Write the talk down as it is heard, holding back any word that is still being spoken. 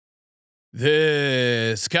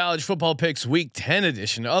This college football picks week 10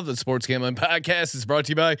 edition of the Sports Gambling Podcast is brought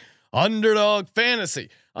to you by Underdog Fantasy.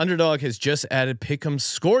 Underdog has just added Pick'em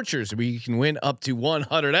Scorchers, where you can win up to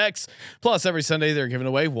 100x. Plus, every Sunday they're giving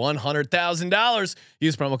away $100,000.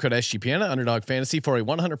 Use promo code SGPN at Underdog Fantasy for a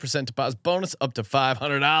 100% deposit bonus up to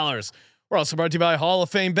 $500. We're also brought to you by Hall of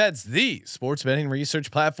Fame Bets, the sports betting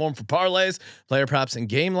research platform for parlays, player props, and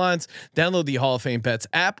game lines. Download the Hall of Fame Bets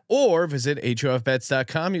app or visit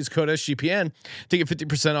HOFBets.com. Use code SGPN to get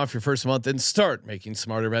 50% off your first month and start making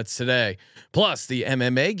smarter bets today. Plus, the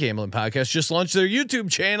MMA Gambling Podcast just launched their YouTube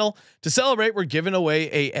channel. To celebrate, we're giving away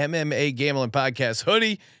a MMA Gambling Podcast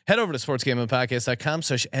hoodie. Head over to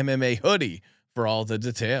sportsgamblingpodcast.com/MMA hoodie for all the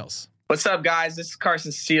details. What's up, guys? This is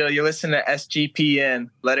Carson Steele. You're listening to SGPN.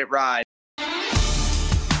 Let it ride.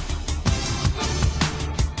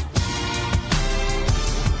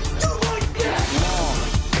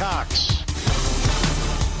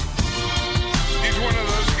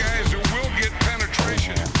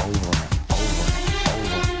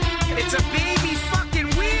 It's a baby fucking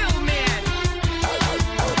wheel, man.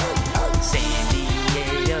 San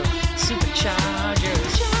Diego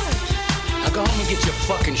Superchargers. Now go home and get your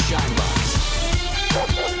fucking shine box.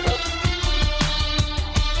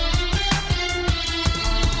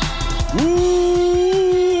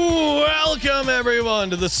 Welcome everyone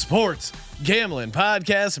to the Sports Gambling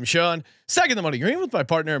Podcast. I'm Sean, second the money green with my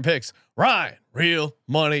partner in picks, Ryan, Real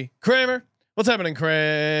Money Kramer. What's happening,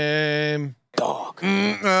 Kramer? Dog.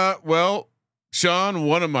 Well, Sean,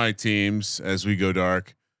 one of my teams, as we go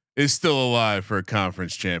dark, is still alive for a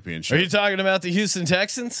conference championship. Are you talking about the Houston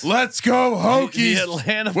Texans? Let's go Hokies! The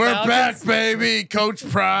Atlanta We're Falcons? back, baby. Coach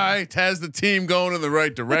Pry has the team going in the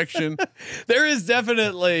right direction. There is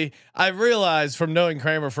definitely, I've realized from knowing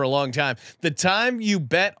Kramer for a long time, the time you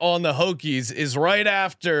bet on the Hokies is right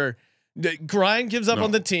after Ryan gives up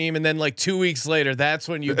on the team, and then like 2 weeks later, that's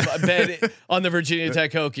when you bet on the Virginia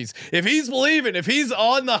Tech Hokies. If he's believing, if he's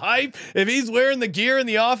on the hype, if he's wearing the gear in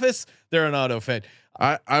the office, they're an auto fed.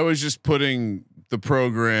 I was just putting the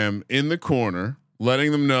program in the corner,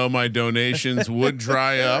 letting them know my donations would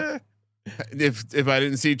dry up if I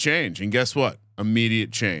didn't see change. And guess what?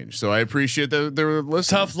 Immediate change. So I appreciate that they were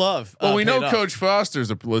listening. Tough love. Well, we know Coach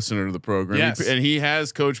Foster's a listener to the program, yes, and he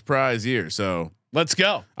has Coach Pry's ear. So let's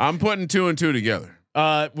go. I'm putting 2 and 2 together.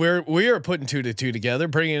 We are putting 2 to 2 together,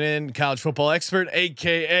 bringing in college football expert,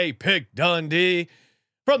 aka Pick Dundee,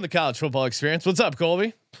 from the College Football Experience. What's up,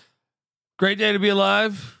 Colby? Great day to be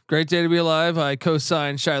alive. Great day to be alive. I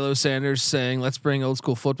co-signed Shiloh Sanders saying, "Let's bring old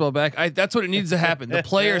school football back." That's what it needs to happen. The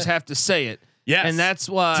players have to say it. Yes, and that's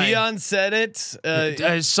why Dion said it.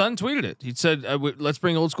 His son tweeted it. He said, "Let's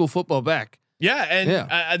bring old school football back." Yeah,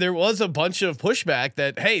 and there was a bunch of pushback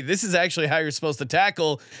that, hey, this is actually how you're supposed to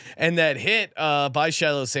tackle, and that hit by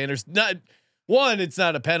Shiloh Sanders. Not one, it's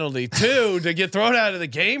not a penalty. 2, to get thrown out of the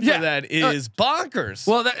game for that is bonkers.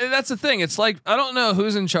 Well, that's the thing. It's like, I don't know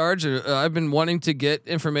who's in charge. I've been wanting to get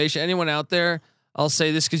information. Anyone out there? I'll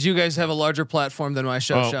say this because you guys have a larger platform than my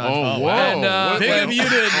show, Sean. Oh, whoa! And, big of you to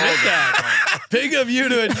admit that. Big of you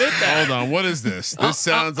to admit that. Hold on, what is this? This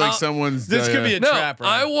sounds like someone's. This could be a trap.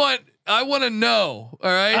 Right? I want to know. All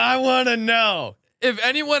right. I want to know if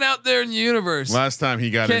anyone out there in the universe. Last time he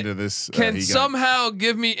got into this, can somehow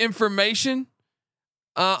give me information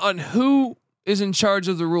on who is in charge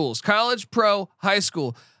of the rules, college, pro, high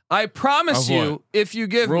school. I promise you, if you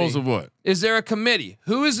give rules me, of what? Is there a committee?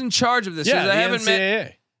 Who is in charge of this? Yeah, I haven't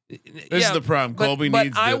met. This is the problem. Colby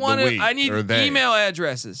needs I need they. email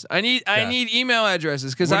addresses. I need email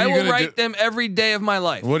addresses because I will write them every day of my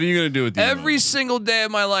life. What are you going to do with every single day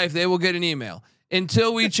of my life? They will get an email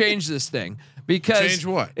until we change this thing. Because change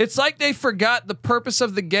what? It's like they forgot the purpose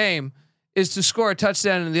of the game is to score a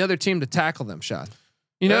touchdown and the other team to tackle them. Sean,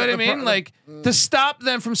 you know what I mean? Like to stop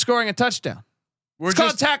them from scoring a touchdown. It's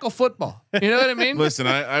called tackle football. You know what I mean? Listen,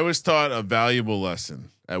 I was taught a valuable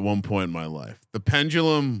lesson at one point in my life. The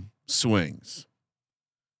pendulum swings.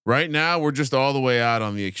 Right now, we're just all the way out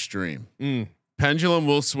on the extreme. Pendulum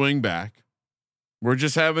will swing back. We're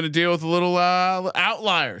just having to deal with a little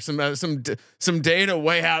outlier, some data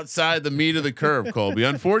way outside the meat of the curve, Colby.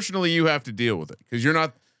 Unfortunately, you have to deal with it because you're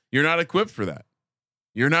not equipped for that.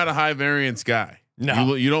 You're not a high variance guy.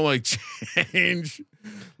 No, you don't like change.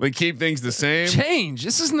 Like keep things the same. Change.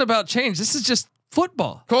 This isn't about change. This is just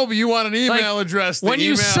football. Colby, you want an email address? When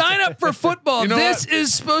you sign up for football, this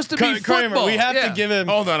is supposed to be Kramer, football. we have to give him.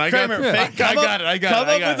 Hold on, I got it. Come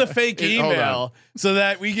up with a fake email so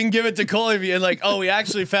that we can give it to Colby and like, oh, we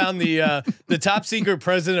actually found the top secret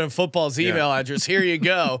president of football's email address. Here you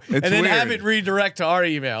go, and then have it redirect to our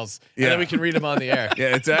emails, and then we can read them on the air.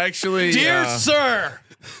 Yeah, it's actually dear sir.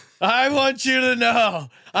 I want you to know.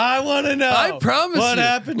 I want to know. I promise what you.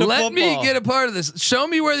 happened to Let football. me get a part of this. Show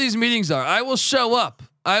me where these meetings are. I will show up.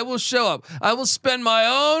 I will spend my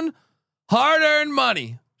own hard-earned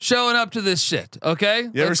money showing up to this shit. Okay.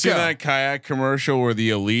 You ever seen that kayak commercial where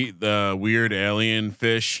the elite, the weird alien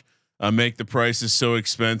fish, make the prices so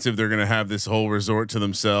expensive they're gonna have this whole resort to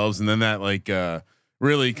themselves, and then that like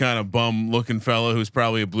really kind of bum looking fellow who's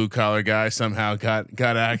probably a blue collar guy somehow got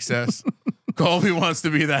access. Colby wants to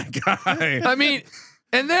be that guy. I mean,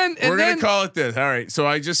 and then we're gonna call it this. All right. So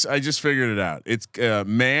I just figured it out. It's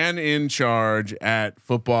man in charge at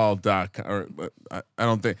football.com, or I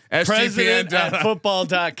don't think President at SGPN.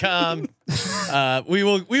 football.com. We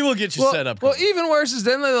will get you set up. Well, even worse is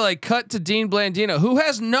then they like cut to Dean Blandino, who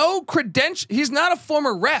has no credential. He's not a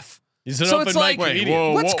former ref. He's an so open it's mic like, comedian.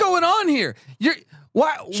 whoa. what's going on here?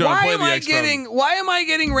 Why play am the I X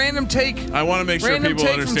getting random take? I want to make sure Random people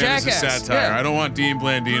take from understand this is Jackass. satire. Yeah. I don't want Dean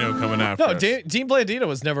Blandino coming after No, us. Dean Blandino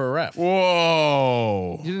was never a ref.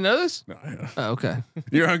 Whoa. You didn't know this? Oh, okay.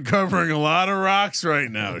 You're uncovering a lot of rocks right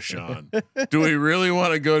now, Sean. Do we really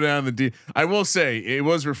want to go down the deep? I will say it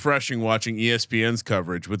was refreshing watching ESPN's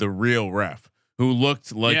coverage with a real ref who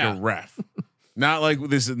looked like a ref. Not like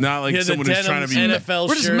this is not like someone who's trying to be NFL.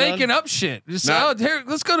 We're just shirt making on. up shit. Just, here,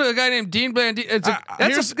 let's go to a guy named Dean Blandino.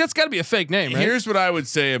 That's got to be a fake name, right? Here's what I would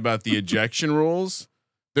say about the ejection rules.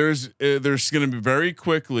 There's going to be very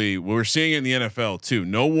quickly. We're seeing it in the NFL too.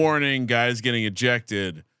 No warning, guys getting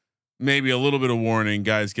ejected. Maybe a little bit of warning,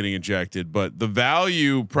 guys getting ejected. But the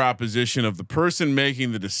value proposition of the person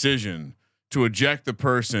making the decision to eject the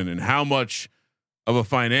person and how much of a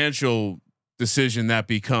financial decision that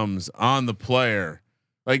becomes on the player.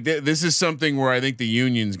 Like this is something where I think the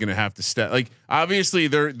union's going to have to step. Like obviously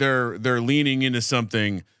they're leaning into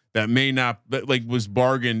something that may not, but like was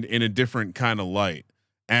bargained in a different kind of light.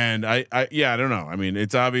 And I don't know. I mean,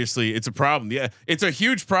 it's obviously it's a problem. Yeah, it's a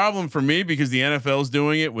huge problem for me because the NFL's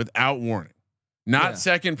doing it without warning. Not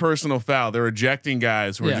second personal foul. They're ejecting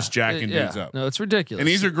guys who are just jacking dudes up. No, it's ridiculous. And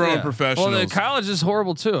these are grown professionals. Well, the college is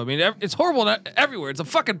horrible too. I mean, it's horrible everywhere. It's a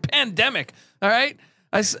fucking pandemic. All right.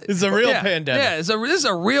 It's a real pandemic. Yeah, this is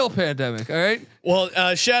a real pandemic. All right.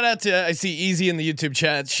 Well, shout out to I see Easy in the YouTube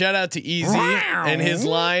chat. Shout out to Easy and his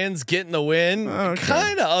Lions getting the win.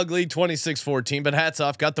 Kind of ugly, 26-14, but hats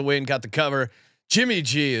off. Got the win, got the cover. Jimmy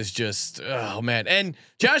G is just man, and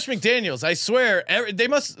Josh McDaniels. I swear, they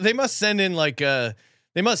must send in like they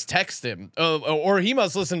must text him or he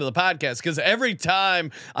must listen to the podcast because every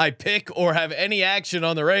time I pick or have any action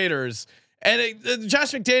on the Raiders. And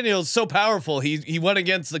Josh McDaniels so powerful. He went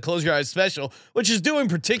against the Close Your Eyes special, which is doing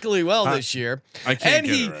particularly well this year. I can't and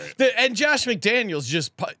get it right. And Josh McDaniels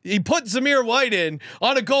he put Zamir White in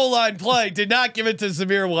on a goal line play. Did not give it to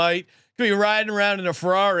Zamir White. Could be riding around in a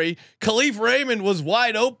Ferrari. Khalif Raymond was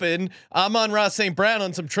wide open. Amon-Ra St. Brown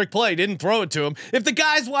on some trick play. Didn't throw it to him. If the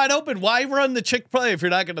guy's wide open, why run the trick play if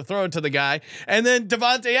you're not going to throw it to the guy? And then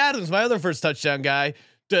Devontae Adams, my other first touchdown guy,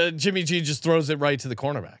 Jimmy G just throws it right to the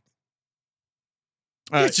cornerback.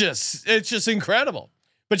 It's just incredible.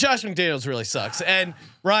 But Josh McDaniels really sucks. And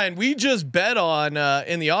Ryan, we just bet on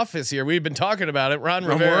in the office here. We've been talking about it. Ron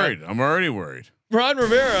Rivera. I'm already worried. Ron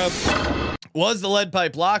Rivera was the lead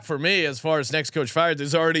pipe lock for me as far as next coach fired.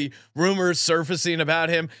 There's already rumors surfacing about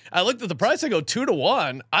him. I looked at the price. I go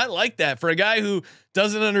 2-1. I like that for a guy who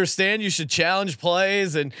doesn't understand. You should challenge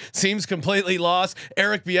plays and seems completely lost.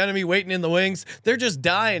 Eric Bieniemy waiting in the wings. They're just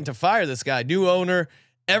dying to fire this guy. New owner,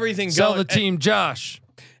 everything. Sell going. the team, Josh.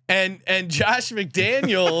 And Josh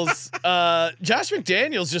McDaniels,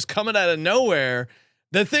 just coming out of nowhere.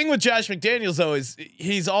 The thing with Josh McDaniels though is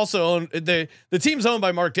he's also owned the team's owned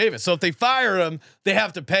by Mark Davis. So if they fire him, they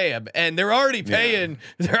have to pay him, and they're already paying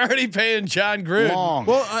John Gruden.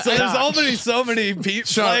 Well, so there's so many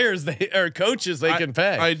players or coaches they can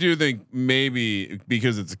pay. I do think maybe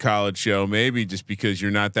because it's a college show, maybe just because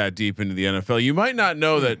you're not that deep into the NFL, you might not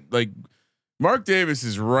know that like Mark Davis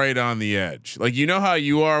is right on the edge. Like you know how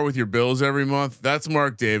you are with your bills every month. That's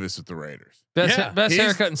Mark Davis with the Raiders. Best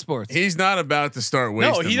haircut in sports. He's not about to start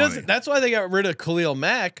wasting. No, he doesn't. That's why they got rid of Khalil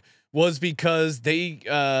Mack was because they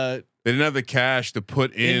didn't have the cash to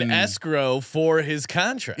put in escrow for his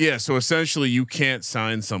contract. Yeah, so essentially you can't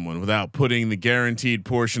sign someone without putting the guaranteed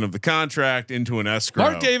portion of the contract into an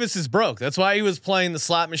escrow. Mark Davis is broke. That's why he was playing the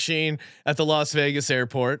slot machine at the Las Vegas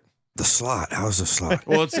airport. The slot. How's the slot?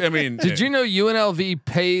 Well, I mean, did you know UNLV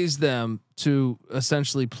pays them to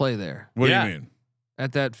essentially play there? What do you mean?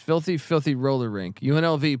 At that filthy roller rink,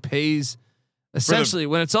 UNLV pays essentially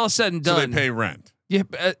when it's all said and done. So they pay rent. Yeah.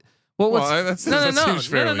 No.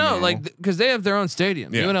 Normal. Like because they have their own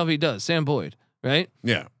stadium. Yeah. UNLV does. Sam Boyd, right?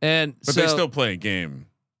 Yeah. And but they still play a game.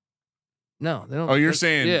 No, they don't. Oh, you're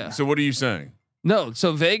saying. Yeah. So what are you saying? No.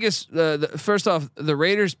 So Vegas. First off, the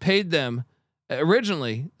Raiders paid them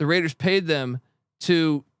originally. The Raiders paid them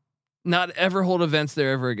to not ever hold events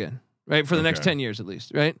there ever again. Right, for the next 10 years at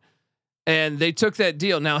least. Right. And they took that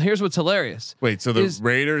deal. Now, here's what's hilarious. Wait, so the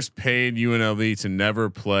Raiders paid UNLV to never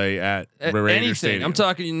play at Raiders Stadium? I'm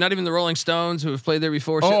talking not even the Rolling Stones who have played there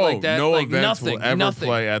before. Shit like that. No like events nothing, will ever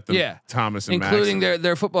play at the Thomas and including Maxson.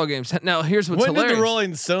 their football games. Now, here's what's when hilarious. did the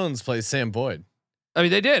Rolling Stones play Sam Boyd? I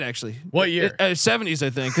mean, they did actually. What year? 70s,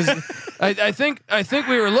 I think. Because I think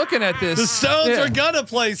we were looking at this. The Stones are gonna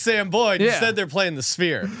play Sam Boyd. Yeah. Instead, they're playing the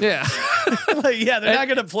Sphere. Yeah. They're not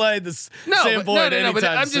gonna play this Sam Boyd anytime but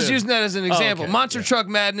I'm just soon. using that as an example. okay. Monster Truck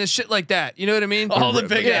Madness, shit like that. You know what I mean? All the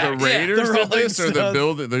big The acts. Raiders The did Rolling this, or the Stones.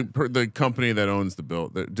 building, the company that owns the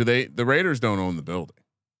building. Do they? The Raiders don't own the building.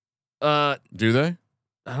 Do they?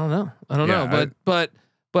 I don't know. I don't Yeah, know.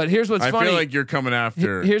 But here's what's I funny. feel like you're coming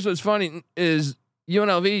after. Here's what's funny is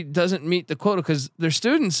UNLV doesn't meet the quota because their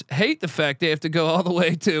students hate the fact they have to go all the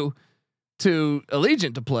way to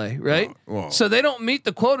Allegiant to play, right? Well, So they don't meet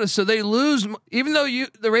the quota, so they lose. Even though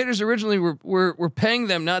the Raiders originally were paying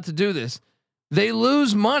them not to do this, they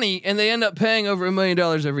lose money and they end up paying over $1 million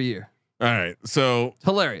every year. all right, so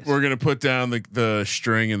Hilarious. we're gonna put down the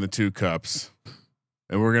string and the 2 cups,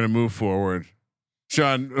 and we're gonna move forward.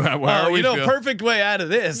 Sean, how are we? Perfect way out of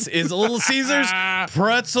this is a Little Caesars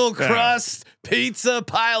pretzel crust pizza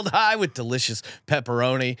piled high with delicious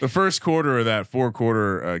pepperoni. The first quarter of that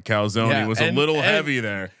 4-quarter calzone was a little heavy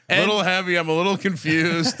there. A little heavy. I'm a little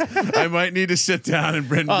confused. I might need to sit down and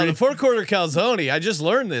bring. The 4-quarter calzone. I just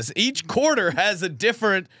learned this. Each quarter has a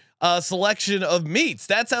different selection of meats.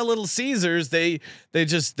 That's how Little Caesars. They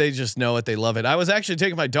just know it. They love it. I was actually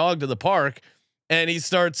taking my dog to the park, and he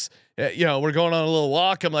starts. We're going on a little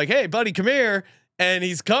walk. I'm like, hey, buddy, come here. And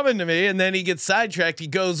he's coming to me, and then he gets sidetracked. He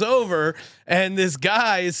goes over, and this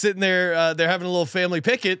guy is sitting there. They're having a little family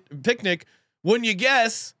picnic. Wouldn't you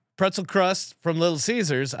guess? Pretzel crust from Little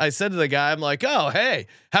Caesars. I said to the guy, I'm like, oh, hey,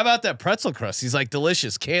 how about that pretzel crust? He's like,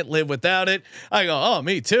 delicious. Can't live without it. I go, oh,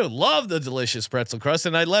 me too. Love the delicious pretzel crust.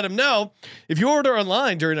 And I let him know if you order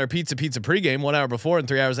online during our pizza pregame 1 hour before and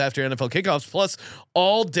 3 hours after NFL kickoffs, plus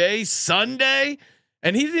all day Sunday.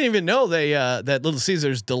 And he didn't even know that Little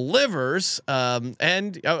Caesars delivers.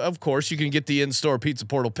 And of course, you can get the in-store pizza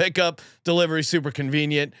portal pickup delivery, super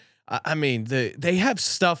convenient. I mean, they have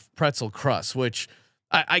stuffed pretzel crust, which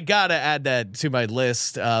I gotta add that to my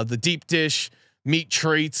list. The deep dish meat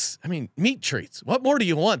treats. I mean, meat treats. What more do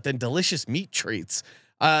you want than delicious meat treats?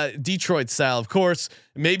 Detroit style, of course.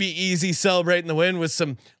 Maybe easy celebrating the win with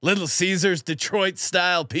some Little Caesars Detroit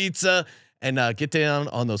style pizza. And get down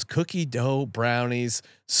on those cookie dough brownies.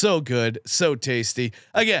 So good, so tasty.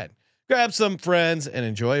 Again, grab some friends and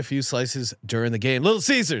enjoy a few slices during the game. Little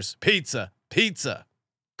Caesars pizza.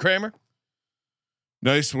 Kramer,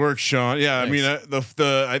 Nice work, Sean. Yeah, Thanks.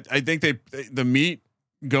 I mean, I think the meat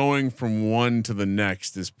going from one to the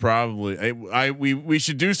next is probably we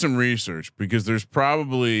should do some research because there's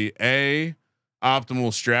probably a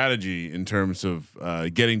optimal strategy in terms of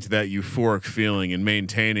getting to that euphoric feeling and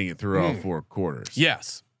maintaining it through all 4 quarters.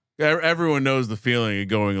 yes. Everyone knows the feeling of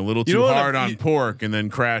going a little too hard on pork and then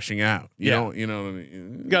crashing out. You know what I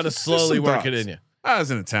mean? Got to Just slowly some work it thoughts. in you. As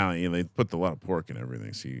an Italian, they put a lot of pork in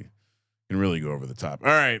everything, so you can really go over the top.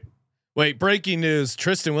 All right. Wait, breaking news.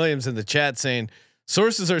 Tristan Williams in the chat saying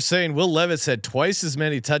sources are saying Will Levis had twice as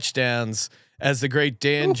many touchdowns as the great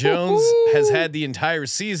Dan Jones has had the entire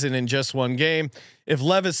season in just one game. If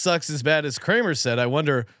Levis sucks as bad as Kramer said, I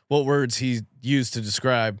wonder what words he used to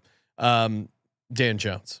describe Dan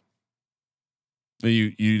Jones.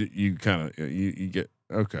 You kind of you get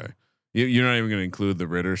okay. You're not even going to include the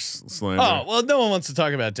Ritter slander. Oh well, no one wants to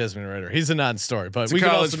talk about Desmond Ritter. He's a non-story, but it's we a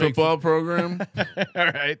can college also football program. All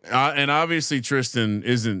right. And obviously Tristan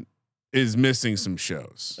is missing some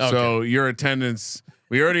shows. Okay. So your attendance.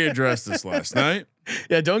 We already addressed this last night.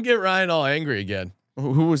 Yeah, don't get Ryan all angry again.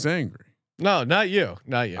 Who was angry? No, not you.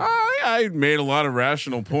 Not you. I made a lot of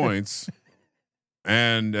rational points,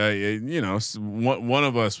 and one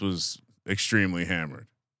of us was extremely hammered.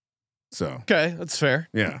 So Okay, that's fair.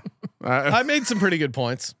 yeah, I made some pretty good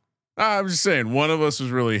points. I'm just saying one of us was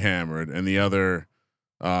really hammered, and the other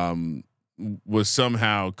was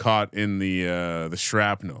somehow caught in the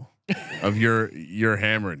shrapnel of your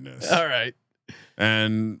hammeredness. All right.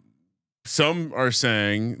 And some are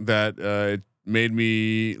saying that it made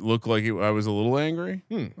me look like I was a little angry.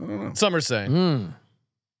 I don't know. Some are saying.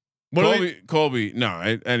 What do Colby.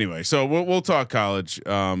 No. Anyway, so we'll talk college,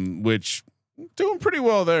 which doing pretty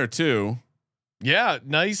well there too. Yeah,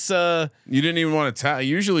 nice. You didn't even want to tout.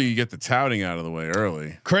 Usually, you get the touting out of the way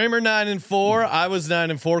early. Kramer 9-4. I was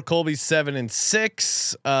 9-4. Colby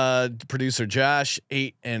 7-6. Producer Josh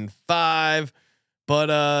 8-5.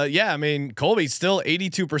 But yeah, I mean, Colby's still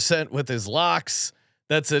 82% with his locks.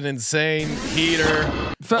 That's an insane heater.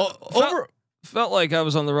 Felt like I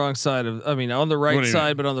was on the wrong side of. I mean, on the right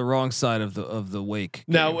side, but on the wrong side of the wake.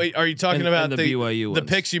 Now, wait, are you talking about the BYU the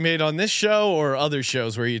picks you made on this show or other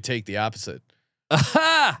shows where you take the opposite?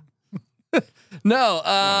 No.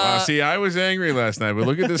 Wow, see, I was angry last night, but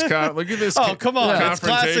look at this. Look at this. Oh, come on! That's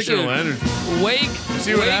classic. Confrontational energy. Wake.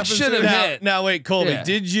 See what Wake happens should have hit. Now wait, Colby, Yeah.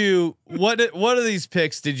 did you what of these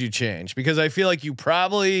picks did you change? Because I feel like you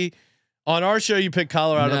probably on our show you picked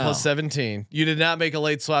Colorado No. plus 17. You did not make a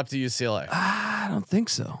late swap to UCLA. I don't think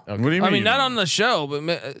so. What do you mean? I mean, not on the show, but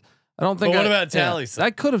I don't think. But what about Tally yeah, site?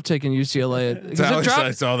 I could have taken UCLA. 'Cause Tally it dropped-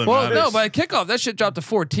 site's all that well, matters. no, by kickoff that shit dropped to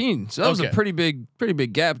 14, so that was a Okay. pretty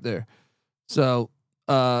big gap there. So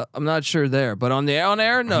I'm not sure there, but on air,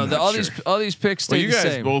 no. not All sure. these picks Well, stayed you the guys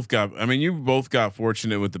same. both got. I mean, you both got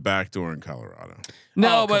fortunate with the backdoor in Colorado.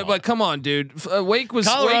 No, Oh, come but come on, dude. Wake Colorado, should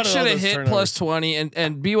all have those hit turnovers. plus 20,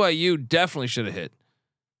 and BYU definitely should have hit.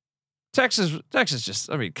 Texas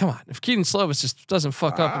just. I mean, come on. If Keaton Slovis just doesn't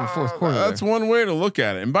fuck up in the fourth quarter, That's there. one way to look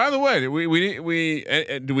at it. And by the way, do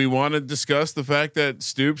we want to discuss the fact that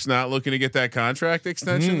Stoops not looking to get that contract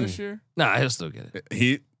extension this year? Nah, he'll still get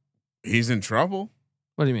it. He's in trouble.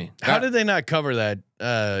 What do you mean? How did they not cover that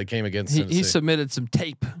game against He Tennessee? submitted some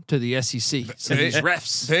tape to the SEC. Some of these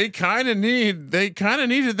refs. They kind of needed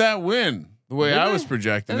that win. The way Did I they? was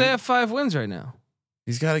projecting And they it. have 5 wins right now.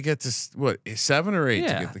 He's got to get to what 7 or 8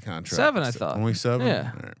 Yeah. to get the contract. 7, I thought. Only 7.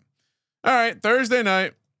 Yeah. All right. Thursday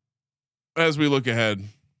night, as we look ahead,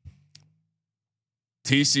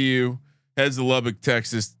 TCU heads to Lubbock,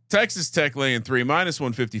 Texas. Texas Tech laying 3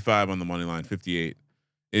 -155 on the money line. 58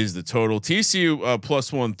 is the total. TCU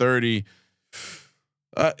plus 130.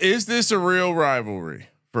 Is this a real rivalry?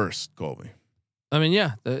 First, Colby. I mean,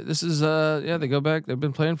 yeah, this is they go back. They've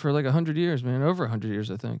been playing for like 100 years, man, over 100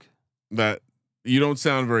 years, I think. That you don't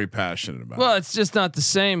sound very passionate about. Well, it's just not the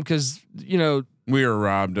same because we are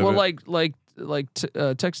robbed of well,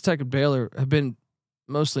 it. Texas Tech and Baylor have been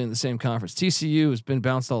mostly in the same conference. TCU has been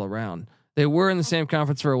bounced all around. They were in the same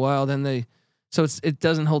conference for a while, so it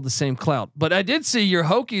doesn't hold the same clout. But I did see your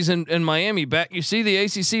Hokies in Miami back. You see the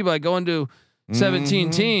ACC by going to 17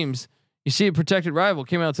 teams. You see a protected rival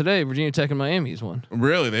came out today. Virginia Tech and Miami's one.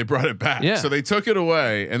 Really, they brought it back. Yeah. So they took it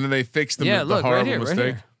away and then they fixed the Look, horrible right mistake.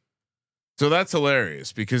 here. So that's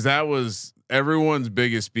hilarious because that was everyone's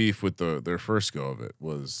biggest beef with their first go of it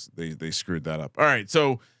was they screwed that up. All right,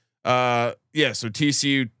 so so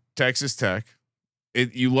TCU Texas Tech,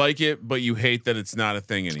 you like it, but you hate that it's not a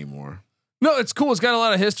thing anymore. No, it's cool. It's got a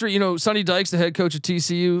lot of history. Sonny Dykes, the head coach of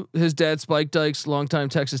TCU, his dad Spike Dykes, longtime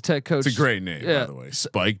Texas Tech coach. It's a great name, by the way.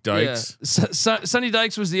 Spike Dykes. Yeah. Sonny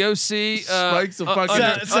Dykes was the OC. Spike's a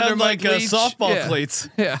fucking Sound like Mike Leach. softball Yeah. cleats.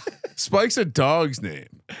 Yeah. Spike's a dog's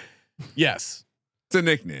name. Yes. It's a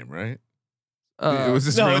nickname, right? It was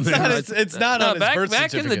his No, real it's name. not. It's not on his birth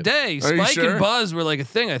back in the certificate. day, Are you Spike sure? and Buzz were like a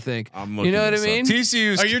thing. I think. I'm looking. You know what I this up. mean?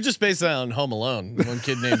 TCU's Oh, you're just based on Home Alone. One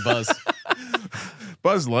kid named Buzz.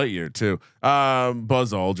 Buzz Lightyear too.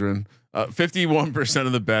 Buzz Aldrin. 51%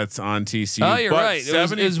 of the bets on TCU. Oh, you're but right.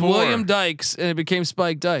 It was William Dykes, and it became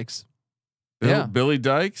Spike Dykes. Yeah. Billy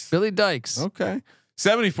Dykes. Billy Dykes. Okay.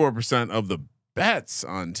 74% of the bets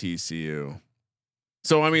on TCU.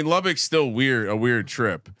 So I mean, Lubbock's still a weird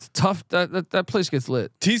trip. It's tough. That place gets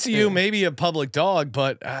lit. TCU may be a public dog,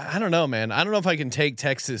 but I don't know, man. I don't know if I can take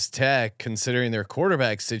Texas Tech considering their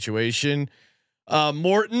quarterback situation.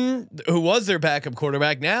 Morton, who was their backup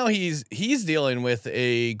quarterback, now he's dealing with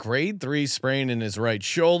a grade 3 sprain in his right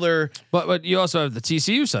shoulder. But you also have the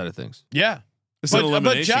TCU side of things. Yeah. It's an But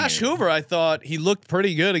elimination Josh game. Hoover, I thought he looked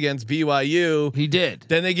pretty good against BYU. He did.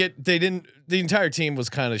 Then the entire team was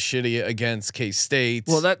kind of shitty against K-State.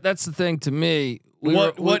 Well, that's the thing to me.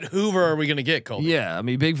 What Hoover are we going to get, Cole? Yeah, I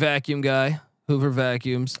mean, big vacuum guy. Hoover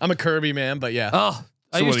vacuums. I'm a Kirby man, but yeah. Oh,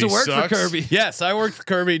 I So used to what, he work sucks? for Kirby. Yes, I worked for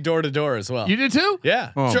Kirby door to door as well. You did too? Yeah.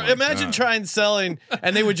 Oh my Imagine God. trying selling,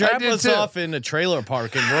 and they would drop did us too. off in a trailer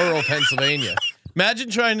park in rural Pennsylvania. Imagine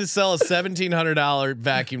trying to sell a $1,700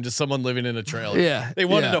 vacuum to someone living in a trailer. Yeah, They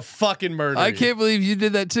wanted yeah. to fucking murder I you. can't believe you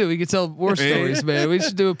did that too. We could tell war stories, man. We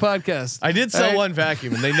should do a podcast. I did sell All right. one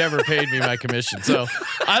vacuum and they never paid me my commission. So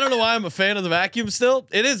I don't know why I'm a fan of the vacuum still.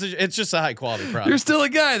 It's just a high quality product. You're still a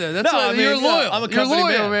guy though. That's No, why I mean, you're no, loyal. I'm a You're company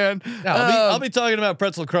loyal, man. man. No, I'll be talking about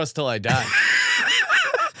pretzel crust till I die.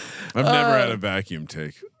 I've never had a vacuum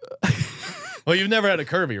take. Well, you've never had a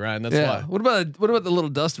Kirby, Ryan. That's yeah. why. What about the little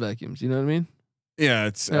dust vacuums? You know what I mean? Yeah,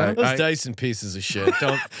 it's Yeah. Those Dyson pieces of shit.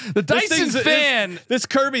 Don't The This Dyson thing's- fan. this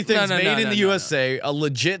Kirby thing's No, made in the USA, a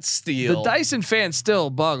legit The steel. Dyson fan still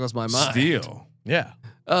boggles my mind. steel. Yeah,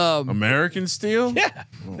 American steel. yeah.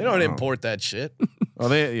 They don't wow. import that shit. Oh,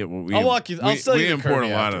 they. Yeah, well, I'll walk you. I'll sell we you the import Kirby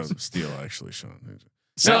a lot afterwards. of steel, actually, Sean.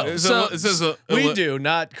 So- Now, so- it says a, We do,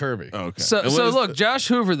 not Kirby. Oh, okay. So It so was- look, Josh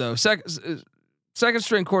Hoover though, second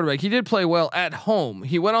string quarterback. He did play well at home.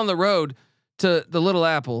 He went on the road to the Little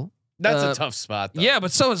Apple. That's a tough spot, though. Yeah,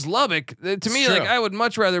 but so is Lubbock. To me, It's like true. I would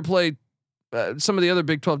much rather play some of the other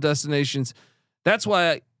Big 12 destinations. That's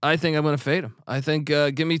why I think I'm going to fade him. I think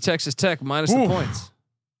give me Texas Tech minus the Ooh. points.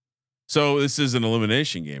 So this is an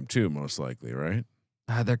elimination game too, most likely, right?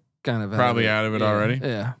 They're kind of Probably out of it Yeah, already?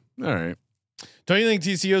 Yeah. All right. Don't you think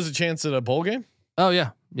TCU has a chance at a bowl game? Oh yeah,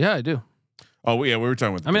 yeah, I do. Oh yeah, we were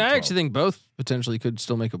talking about. The I mean, Big I 12. actually think both potentially could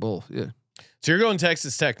still make a bowl. Yeah. So you're going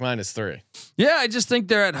Texas Tech -3. Yeah, I just think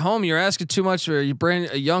they're at home. You're asking too much for you bring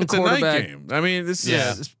a young it's a night quarterback. game. I mean, this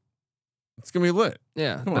Yeah. is it's gonna be lit.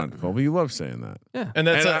 Yeah. Come on, Colby, you love saying that. And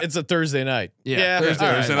that's And it's a Thursday night. Yeah, Thursday,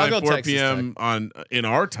 Thursday I'll night, go 4 Texas p.m. on in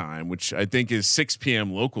our time, which I think is 6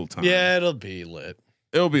 p.m. local time. Tech. Yeah, it'll be lit.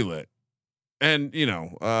 It'll be lit. And you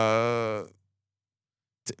know,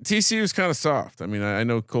 TCU is kind of soft. I mean, I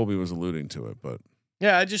know Colby was alluding to it, but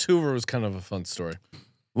Yeah, I just Hoover was kind of a fun story.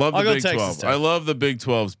 love I'll the go Big Texas 12. Tech. I love the Big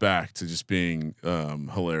 12's back to just being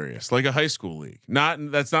hilarious, like a high school league.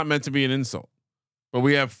 That's not meant to be an insult, but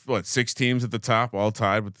we have 6 teams at the top, all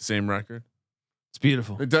tied with the same record. It's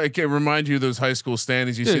beautiful. It can remind you of those high school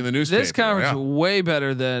standings you see in the newspaper. This conference Yeah. is way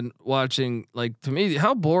better than watching. Like to me,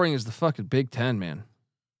 how boring is the fucking Big Ten, man?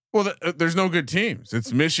 Well, there's no good teams.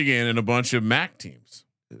 It's Michigan and a bunch of MAC teams.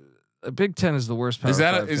 Big Ten is the worst Power Is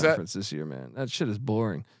that a- Five is that- conference this year, man. That shit is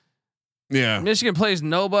boring. Yeah, Michigan plays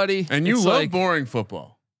nobody, and you It's love like, boring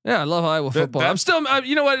football. Yeah, I love Iowa football. I'm that- still,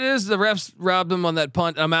 you know what it is? The refs robbed them on that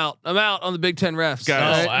punt. I'm out on the Big Ten refs.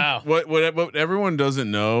 Guys, Oh, wow. What everyone doesn't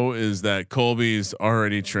know is that Colby's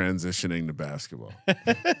already transitioning to basketball.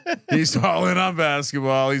 He's all in on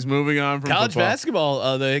basketball. He's moving on from College football.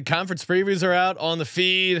 basketball. The conference previews are out on the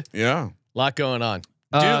feed. Yeah. A lot going on.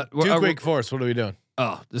 We're- Wake Forest. What are we doing?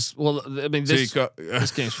 Oh, I mean, So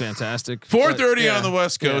this game's fantastic. 4:30 But, on the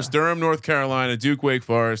West Coast. Durham, North Carolina. Duke, Wake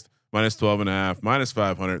Forest -12.5,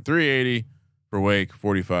 -500, 380 for Wake.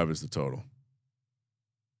 45 is the total.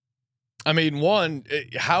 I mean,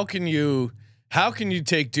 how can you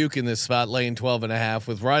take Duke in this spot laying 12.5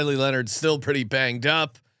 with Riley Leonard still pretty banged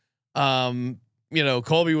up?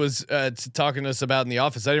 Colby was talking to us about in the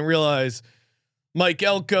office. I didn't realize Mike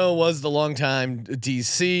Elko was the longtime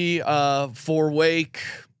DC for Wake.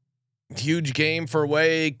 Huge game for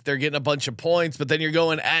Wake. They're getting a bunch of points, but then you're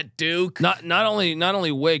going at Duke. Not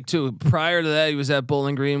only Wake too. Prior to that, he was at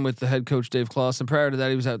Bowling Green with the head coach Dave Clawson. Prior to that,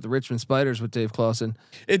 he was at the Richmond Spiders with Dave Clawson.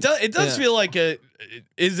 It does feel like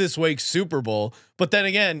is this Wake Super Bowl? But then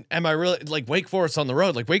again, am I really like Wake Forest on the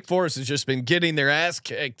road? Like Wake Forest has just been getting their ass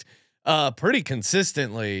kicked pretty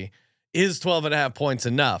consistently. Is 12.5 points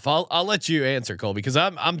enough? I'll let you answer, Cole, because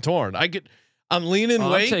I'm torn. I'm leaning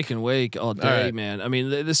Wake. I'm taking Wake all day, All right. man. I mean,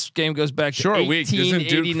 this game goes back to Short week. Isn't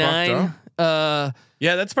Duke 1889.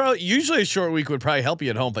 Yeah, that's probably usually a short week would probably help you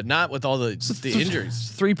at home, but not with all the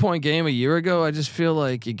injuries. 3-point game a year ago. I just feel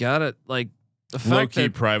like you got it. Like the Low fact key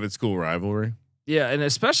that private school rivalry. yeah, and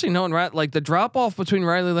especially knowing like the drop off between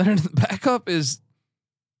Riley Leonard and the backup is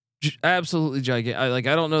absolutely gigantic.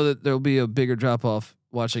 I don't know that there'll be a bigger drop off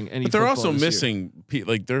watching any. But they're football also this year. missing.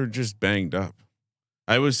 Like they're just banged up.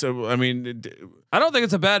 I mean, I don't think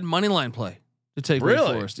it's a bad money line play to take Really?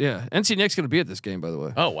 Wake Forest. Yeah, NC Nick's going to be at this game, by the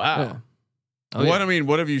way. Oh wow. Yeah. Oh, yeah. I mean,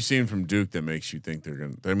 what have you seen from Duke that makes you think they're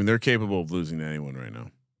gonna? I mean, they're capable of losing to anyone right now.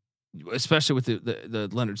 Especially with the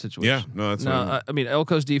Leonard situation. Yeah, no, that's what I mean. I mean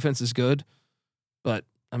Elko's defense is good, but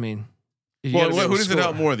I mean, you Well, gotta be able who to does it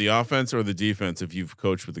help score. more, the offense or the defense? If you've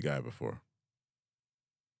coached with the guy before,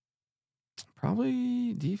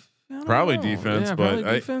 Probably defense. Probably defense, yeah, but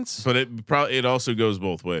probably defense. but it also goes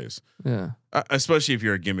both ways, Yeah. especially if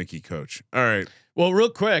you're a gimmicky coach. All right, Well, real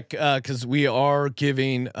quick, because we are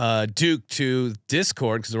giving Duke to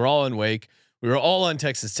Discord because we're all in Wake. We were all on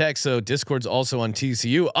Texas Tech, so Discord's also on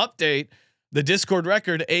TCU. Update the Discord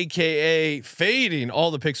record, aka fading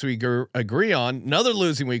all the picks we agree on. Another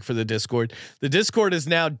losing week for the Discord. The Discord is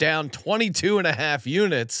now down 22.5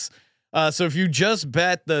 units. So if you just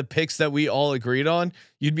bet the picks that we all agreed on,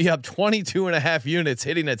 you'd be up 22.5 units,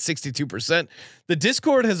 hitting at 62%. The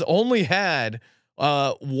Discord has only had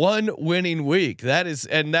one winning week. That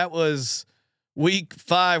was week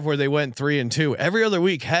 5 where they went 3-2. Every other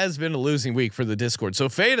week has been a losing week for the Discord. So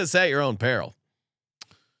fade us at your own peril.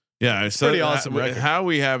 Yeah, it's pretty awesome. How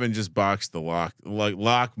we haven't just boxed the lock. Like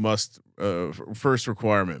lock must first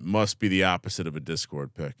requirement must be the opposite of a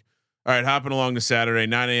Discord pick. All right, hopping along to Saturday,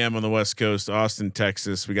 9 a.m. on the West Coast, Austin,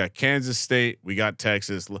 Texas. We got Kansas State, we got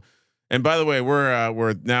Texas, and by the way,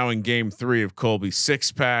 we're now in Game 3 of Colby's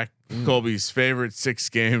 6-pack. Colby's favorite 6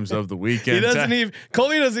 games of the weekend.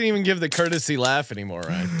 Colby doesn't even give the courtesy laugh anymore,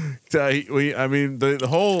 right? I mean, the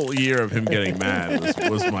whole year of him getting mad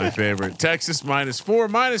was my favorite. Texas -4,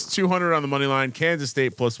 -200 on the money line. Kansas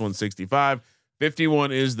State +165.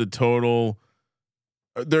 51 is the total.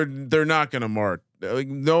 They're not going to mark. Like,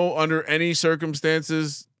 no, under any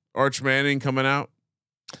circumstances, Arch Manning coming out,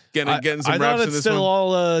 getting some reps in this one. I thought it's still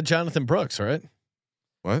all Jonathan Brooks, right?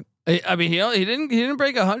 What? I mean, he didn't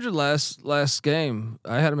break 100 last game.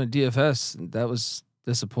 I had him in DFS, and that was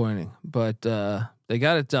disappointing. But they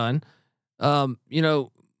got it done.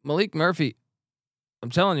 Malik Murphy.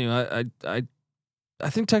 I'm telling you, I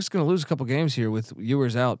think Tech's going to lose a couple games here with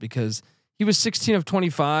Ewers out, because he was 16 of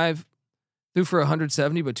 25. Threw for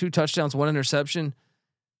 170, but 2 touchdowns, 1 interception.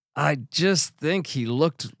 I just think he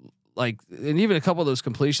looked like, and even a couple of those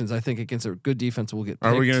completions, I think against a good defense will get picked.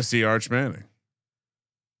 Are we going to see Arch Manning?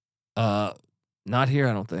 Not here,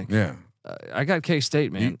 I don't think. Yeah. I got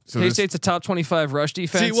K-State, man. K-State's a top 25 rush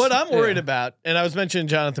defense. See, what I'm worried about, and I was mentioning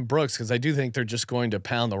Jonathan Brooks, because I do think they're just going to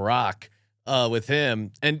pound the rock with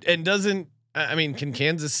him. And can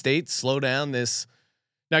Kansas State slow down this?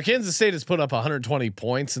 Now, Kansas State has put up 120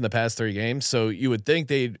 points in the past 3 games, so you would think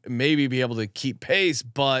they'd maybe be able to keep pace,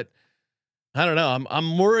 but I don't know.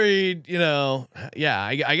 I'm worried.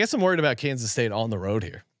 I guess I'm worried about Kansas State on the road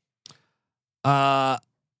here. I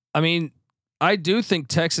do think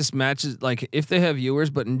Texas matches, like, if they have Ewers,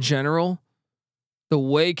 but in general, the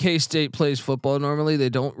way K-State plays football normally, they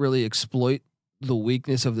don't really exploit the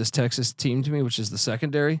weakness of this Texas team to me, which is the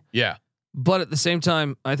secondary. Yeah, but at the same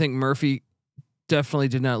time, I think Murphy definitely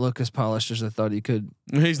did not look as polished as I thought he could.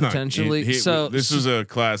 He's potentially. Not. So this was a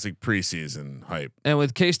classic preseason hype. And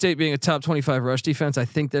with K-State being a top 25 rush defense, I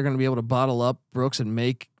think they're going to be able to bottle up Brooks and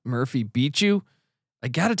make Murphy beat you. I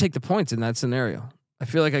got to take the points in that scenario. I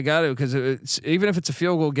feel like I got to, because even if it's a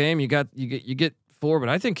field goal game, you get 4. But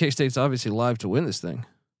I think K-State's obviously live to win this thing.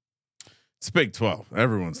 It's Big 12.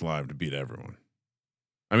 Everyone's live to beat everyone.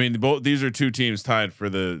 I mean, these are 2 teams tied for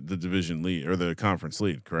the division lead or the conference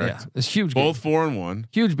lead, correct? Yeah, it's huge. Both 4-1.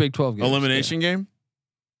 Huge Big 12 games. Elimination game.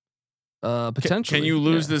 Potentially. Can you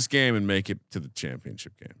lose this game and make it to the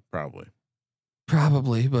championship game? Probably,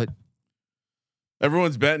 but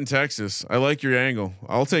everyone's betting Texas. I like your angle.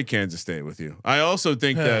 I'll take Kansas State with you. I also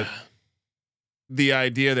think that the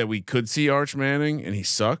idea that we could see Arch Manning and he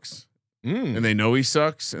sucks, and they know he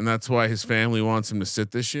sucks, and that's why his family wants him to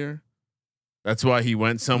sit this year. That's why he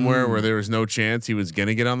went somewhere where there was no chance he was going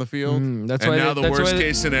to get on the field. That's and why now the worst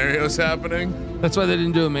case scenario is happening. That's why they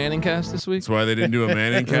didn't do a Manning cast this week. That's why they didn't do a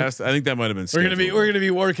Manning cast. I think that might have been. We're gonna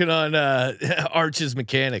be working on Arch's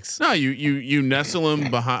mechanics. No, you nestle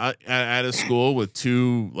him behind at a school with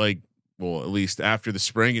 2, like, well, at least after the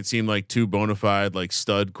spring, it seemed like 2 bona fide, like,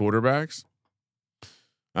 stud quarterbacks.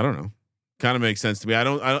 I don't know. Kind of makes sense to me. I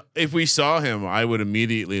don't. If we saw him, I would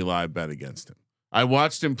immediately live bet against him. I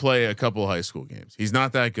watched him play a couple high school games. He's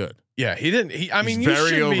not that good. Yeah, he didn't.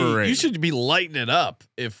 You should be lighting it up.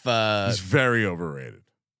 If he's very overrated.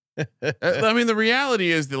 I mean, the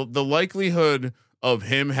reality is the likelihood of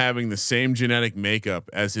him having the same genetic makeup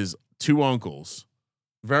as his 2 uncles,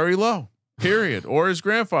 very low. Period. Or his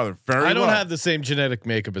grandfather, very low. I don't have the same genetic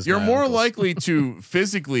makeup as. You're my more uncles. likely to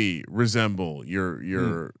physically resemble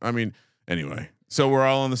your. I mean, anyway. So we're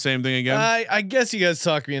all on the same thing again. I guess you guys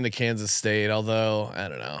talk me into Kansas State, although I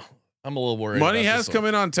don't know. I'm a little worried. Money has come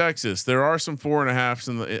in on Texas. There are some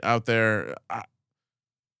 4.5s out there.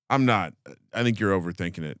 I'm not. I think you're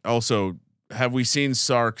overthinking it. Also, have we seen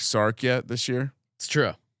Sark yet this year? It's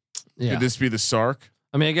true. Yeah. Could this be the Sark?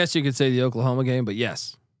 I mean, I guess you could say the Oklahoma game, but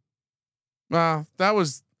yes. Well,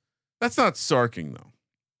 that's not sarking though.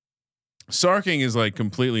 Sarking is like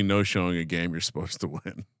completely no showing a game you're supposed to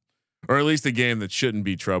win. Or at least a game that shouldn't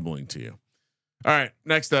be troubling to you. All right,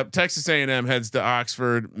 next up, Texas A&M heads to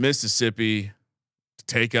Oxford, Mississippi, to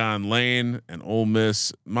take on Lane and Ole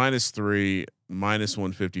Miss. -3,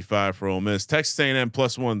 -155 for Ole Miss. Texas A&M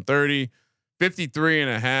 +130,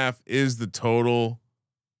 53.5 is the total.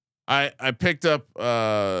 I picked up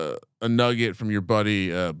a nugget from your buddy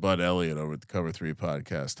Bud Elliott over at the Cover 3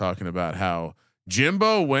 podcast, talking about how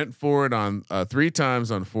Jimbo went for it on 3 times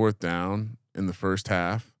on 4th down in the first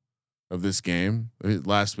half of this game,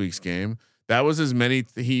 last week's game. That was as many.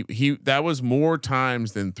 That was more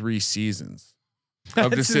times than 3 seasons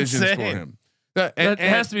of decisions for him. That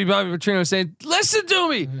has to be Bobby Petrino saying, "Listen to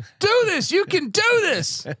me, do this. You can do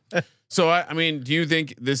this." So I mean, do you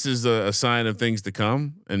think this is a sign of things to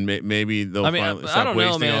come, and maybe they'll finally stop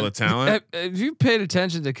wasting all the talent? If you paid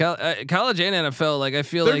attention to college and NFL, like I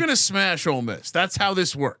feel they're like gonna smash Ole Miss. That's how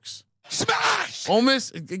this works. Smash Ole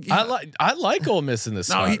Miss. I like Ole Miss in this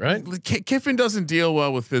spot, right? Kiffin doesn't deal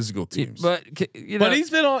well with physical teams, but but he's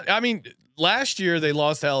been on. I mean, last year they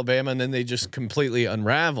lost to Alabama and then they just completely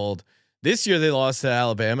unraveled. This year they lost to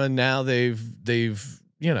Alabama. And now they've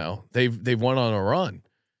won on a run.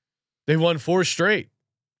 They won 4 straight.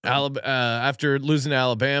 After losing to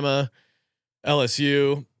Alabama,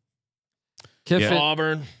 LSU,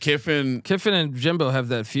 Auburn. Kiffin and Jimbo have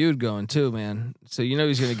that feud going too, man. So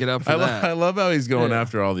he's going to get up for that. I love how he's going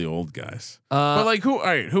after all the old guys. But like who? All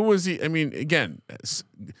right, who was he? I mean, again,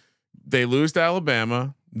 they lose to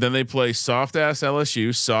Alabama, then they play soft ass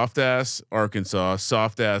LSU, soft ass Arkansas,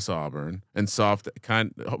 soft ass Auburn, and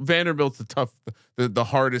Vanderbilt's the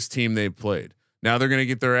hardest team they've played. Now they're going to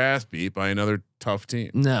get their ass beat by another tough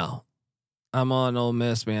team. No, I'm on Ole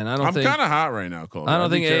Miss, man. I'm kind of hot right now, Colby. I don't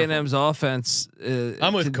think A&M's offense.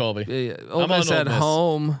 I'm with Colby. Ole Miss at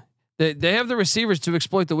home. They have the receivers to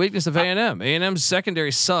exploit the weakness of A&M. A&M's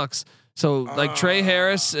secondary sucks. So like Trey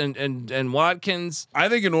Harris and Watkins. I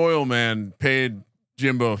think an oil man paid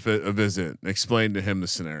Jimbo a visit and explained to him the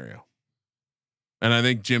scenario, and I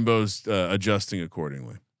think Jimbo's adjusting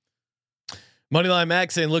accordingly. Moneyline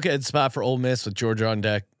Max saying look ahead spot for Ole Miss with Georgia on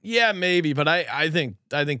deck. Yeah, maybe, but I think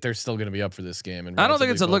they're still going to be up for this game. And I don't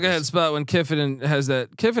think it's a look ahead spot when Kiffin has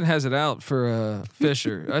it out for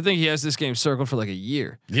Fisher. I think he has this game circled for like a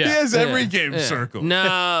year. Yeah, he has every game circled.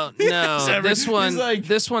 No.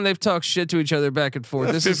 This one they've talked shit to each other back and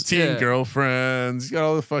forth. This 15 girlfriends. He's got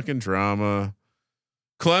all the fucking drama.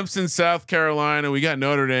 Clemson, South Carolina. We got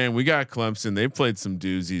Notre Dame. We got Clemson. They've played some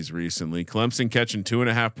doozies recently. Clemson catching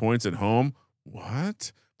 2.5 points at home.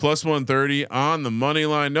 What? Plus 130 on the money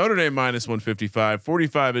line. Notre Dame minus 155.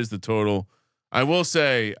 45 is the total. I will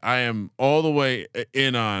say I am all the way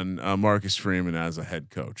in on Marcus Freeman as a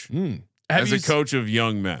head coach, as a coach of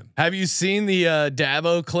young men. Have you seen the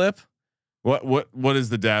Dabo clip? What is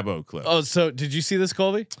the Dabo clip? Oh, so did you see this,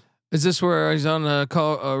 Colby? Is this where he's on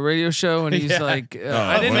a radio show and he's like,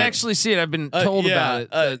 I didn't actually see it. I've been told about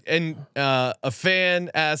it. And a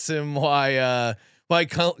fan asked him why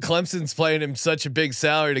Clemson's playing him such a big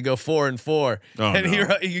salary to go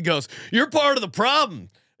 4-4. He goes, "You're part of the problem."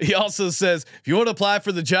 He also says, "If you want to apply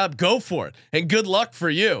for the job, go for it, and good luck for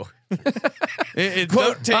you."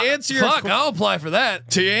 I'll apply for that.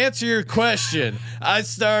 To answer your question, I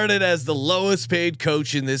started as the lowest paid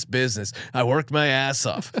coach in this business. I worked my ass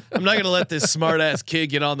off. I'm not going to let this smart ass kid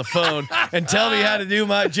get on the phone and tell me how to do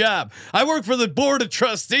my job. I work for the board of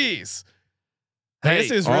trustees. Hey,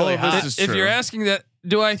 this is really hot. If you're asking that,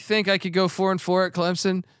 do I think I could go 4-4 at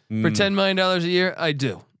Clemson for $10 million a year? I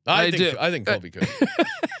do. I think Colby could.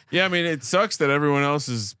 Yeah, I mean, it sucks that everyone else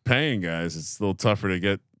is paying guys. It's a little tougher to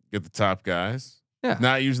get the top guys. Yeah,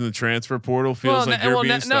 not using the transfer portal feels like you're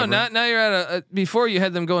being stubborn. Now you're at before you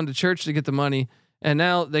had them going to church to get the money, and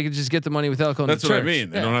now they can just get the money without going to church. That's what I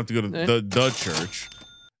mean. They don't have to go to the church.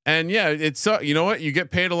 And yeah, it's you know what? You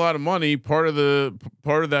get paid a lot of money. Part of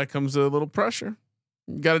that comes a little pressure.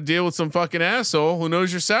 You got to deal with some fucking asshole who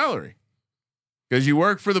knows your salary because you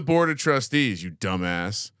work for the board of trustees. You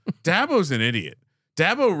dumbass. Dabo's an idiot.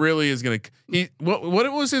 Dabo really is gonna.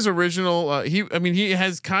 What was his original? He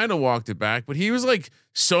has kind of walked it back, but he was like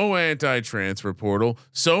so anti-transfer portal,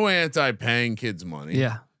 so anti-paying kids money.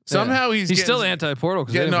 Yeah. Somehow he's still anti-portal,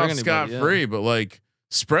 getting off scot-free, but like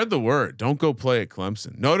spread the word. Don't go play at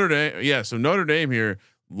Clemson. Notre Dame. Yeah. So Notre Dame here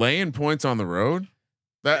laying points on the road.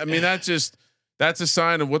 That's a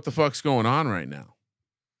sign of what the fuck's going on right now.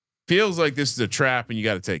 Feels like this is a trap, and you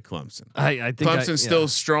got to take Clemson. I think Clemson's still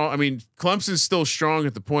strong. I mean, Clemson's still strong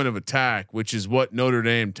at the point of attack, which is what Notre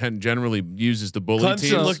Dame generally uses to bully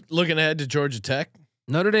teams. Looking ahead to Georgia Tech.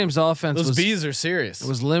 Notre Dame's offense. Those bees are serious. It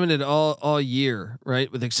was limited all year, right,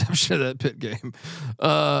 with the exception of that Pitt game,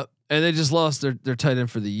 and they just lost their tight end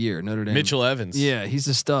for the year. Notre Dame. Mitchell Evans. Yeah, he's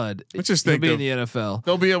a stud. I just think he'll be in the NFL.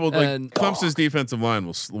 They'll be able to. Clemson's defensive line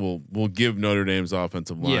will give Notre Dame's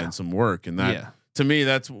offensive line some work, and that. Yeah. To me,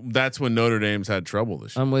 that's when Notre Dame's had trouble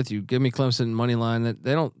this year. I'm with you. Give me Clemson money line.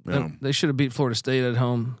 That they should have beat Florida State at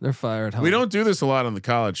home. They're fire at home. We don't do this a lot on the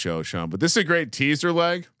college show, Sean, but this is a great teaser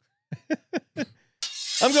leg.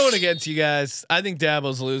 I'm going against you guys. I think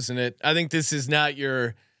Dabo's losing it. I think this isn't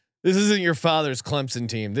your father's Clemson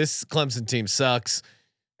team. This Clemson team sucks.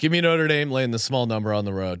 Give me Notre Dame laying the small number on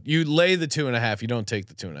the road. You lay the 2.5. You don't take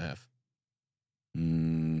the 2.5.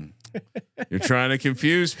 You're trying to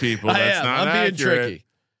confuse people. That's not I'm accurate. being tricky.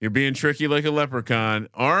 You're being tricky like a leprechaun.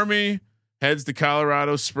 Army heads to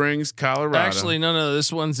Colorado Springs, Colorado. Actually, no.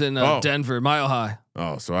 This one's in Denver, Mile High.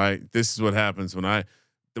 Oh, so this is what happens when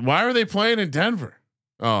why are they playing in Denver?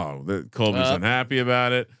 Oh, Colby's unhappy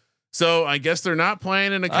about it. So I guess they're not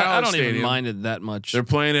playing in a college I don't stadium. even mind it that much. They're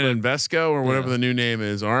playing it in Invesco or whatever the new name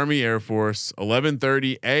is. Army Air Force,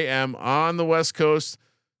 11:30 a.m. on the West Coast,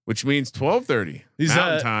 which means 12:30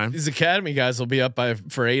 Mountain time. These academy guys will be up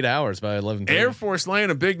for 8 hours by 11. Air Force laying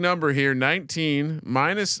a big number here, 19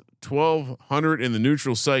 minus 1200 in the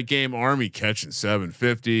neutral site game. Army catching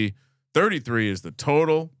 750. 33 is the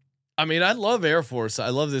total. I mean, I love Air Force. I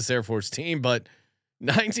love this Air Force team, but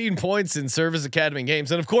 19 points in Service Academy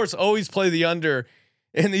games, and of course, always play the under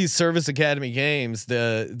in these Service Academy games.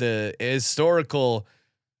 The historical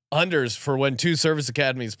unders for when two Service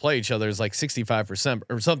Academies play each other is like 65%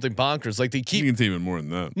 or something bonkers. Like they keep it's even more than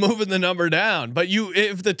that, moving the number down. But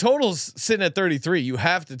if the total's sitting at 33, you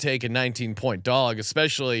have to take a 19-point dog,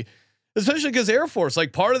 especially because Air Force,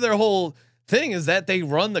 like part of their whole thing is that they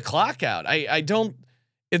run the clock out.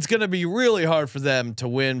 It's going to be really hard for them to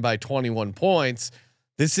win by 21 points.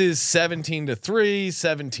 This is 17-3,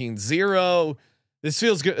 17-0. This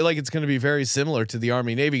feels good. Like it's going to be very similar to the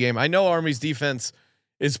Army Navy game. I know Army's defense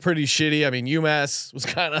is pretty shitty. I mean, UMass was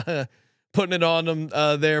kind of putting it on them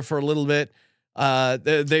there for a little bit.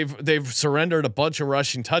 They've surrendered a bunch of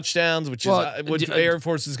rushing touchdowns, which is what Air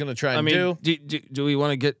Force is going to try and do. Do we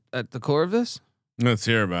want to get at the core of this? Let's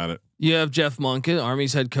hear about it. You have Jeff Monken,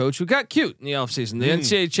 Army's head coach, who got cute in the offseason. The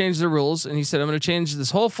NCAA changed the rules, and he said, I'm going to change this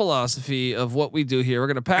whole philosophy of what we do here. We're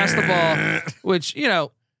going to pass the ball, which,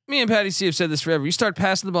 me and Patty C have said this forever. You start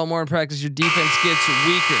passing the ball more in practice, your defense gets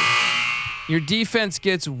weaker. Your defense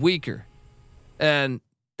gets weaker. And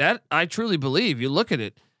that I truly believe. You look at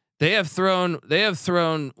it. They have thrown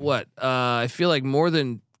what? I feel like more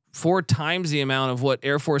than 4 times the amount of what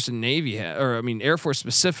Air Force and Navy had, Air Force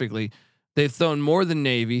specifically. They've thrown more than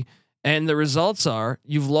Navy. And the results are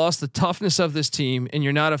you've lost the toughness of this team and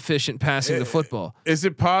you're not efficient passing the football. Is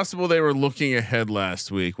it possible they were looking ahead last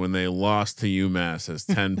week when they lost to UMass as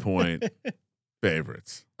 10-point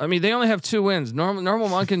favorites? I mean, they only have 2 wins. Normal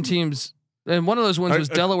Monken teams, and one of those wins was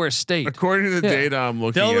Delaware State. According to the data I'm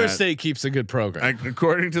looking Delaware State keeps a good program.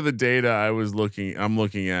 According to the data I'm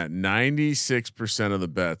looking at 96% of the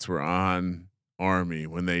bets were on Army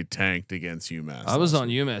when they tanked against UMass. I was on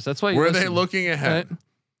UMass. That's why. Were they looking ahead? Right?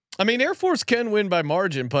 I mean, Air Force can win by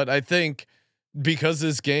margin, but I think because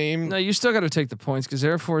this game, no, you still got to take the points because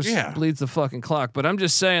Air Force bleeds the fucking clock. But I'm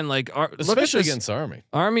just saying, like, especially against Army.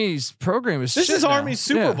 Army's program is. This is now. Army's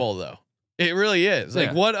Super Bowl, though. It really is.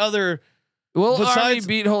 Like, what other? Well, Army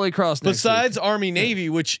beat Holy Cross. Besides Army Navy,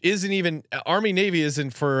 which isn't even Army Navy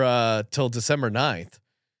isn't for till December 9th.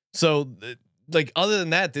 So. Like other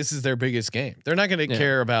than that, this is their biggest game. They're not going to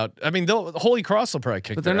care about. I mean, Holy Cross will probably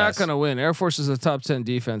kick. But they're not going to win. Air Force is a top 10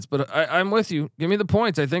 defense. But I'm with you. Give me the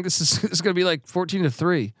points. I think this is going to be like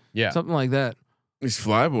 14-3. Yeah, something like that. These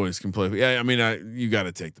Flyboys can play. Yeah, I mean, you got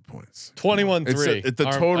to take the points. 21-3. The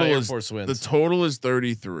total Air is Force wins. The total is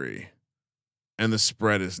 33, and the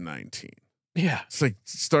spread is 19. Yeah, it's like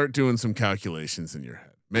start doing some calculations in your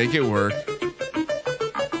head. Make it work.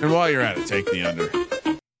 And while you're at it, take the under.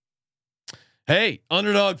 Hey,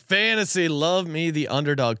 Underdog Fantasy, love me the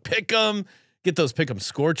Underdog Pick'em. Get those Pick'em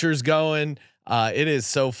Scorchers going. It is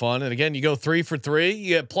so fun. And again, you go 3 for 3, you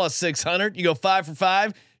get plus 600. You go 5 for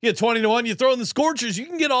 5, you get 20 to 1. You throw in the Scorchers, you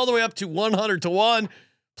can get all the way up to 100 to 1.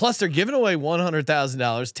 Plus, they're giving away $100,000,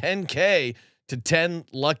 $10K to 10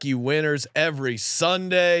 lucky winners every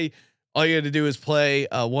Sunday. All you got to do is play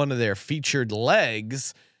one of their featured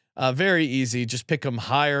legs. Very easy. Just pick them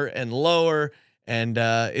higher and lower. And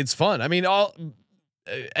it's fun. I mean, all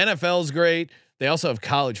NFL's great. They also have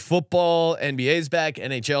college football, NBA's back,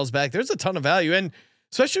 NHL's back. There's a ton of value, and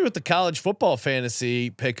especially with the college football fantasy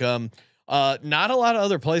pick 'em, not a lot of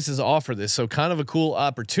other places offer this, so kind of a cool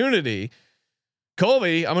opportunity.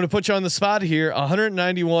 Colby, I'm going to put you on the spot here.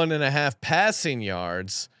 191.5 passing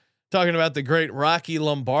yards. Talking about the great Rocky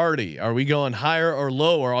Lombardi. Are we going higher or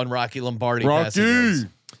lower on Rocky Lombardi? Passing yards?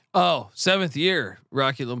 Oh, 7th year,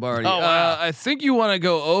 Rocky Lombardi. Oh, wow. I think you want to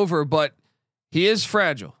go over, but he is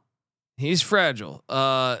fragile. He's fragile.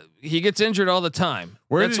 He gets injured all the time.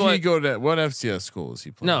 Where did he go to? What FCS school is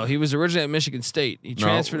he playing? No, he was originally at Michigan State. He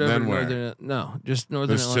transferred over to Northern. No, just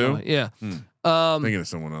Northern Illinois. Yeah. Thinking of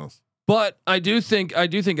someone else. But I do think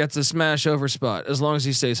that's a smash over spot as long as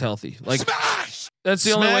he stays healthy. Like smash. That's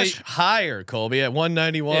the only way. Higher, Colby, at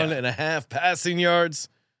 191.5 passing yards.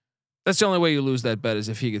 That's the only way you lose that bet is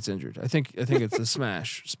if he gets injured. I think it's a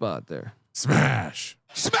smash spot there. Smash.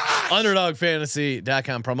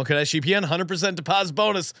 UnderdogFantasy.com promo code SGPN 100% deposit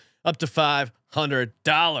bonus up to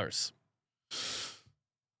 $500.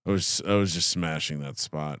 I was just smashing that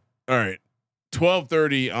spot. All right.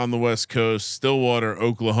 12:30 on the West Coast, Stillwater,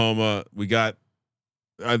 Oklahoma. We got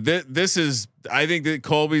this is I think that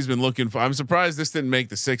Colby's been looking for. I'm surprised this didn't make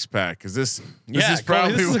the 6-pack because this is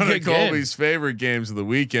probably one of Colby's favorite games of the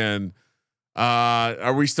weekend.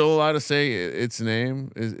 Are we still allowed to say its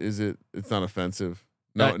name? Is it? It's not offensive.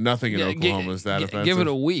 No, nothing in Oklahoma is that offensive. Give it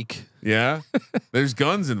a week. Yeah, there's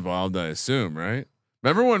guns involved, I assume, right?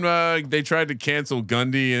 Remember when they tried to cancel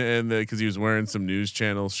Gundy and because he was wearing some news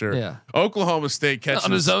channel shirt? Yeah. Oklahoma State catching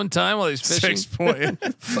on his own time while he's fishing. 6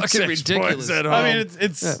 point, Fucking ridiculous. At home. I mean,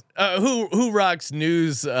 it's who rocks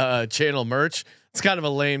news channel merch. It's kind of a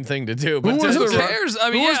lame thing to do. But Who cares? I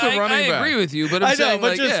mean, I agree with you, but I'm saying,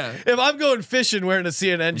 but like, if I'm going fishing wearing a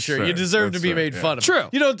CNN shirt, fair. you deserve That's to be fair, made yeah. fun of. True.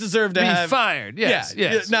 You don't deserve to be have fired. Yes,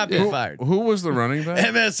 yes. not be fired. Who was the running back?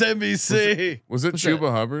 MSNBC. Was it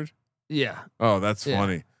Chuba Hubbard? Yeah. Oh, that's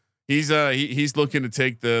funny. He's looking to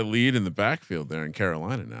take the lead in the backfield there in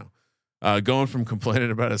Carolina now. Going from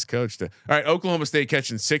complaining about his coach to all right. Oklahoma State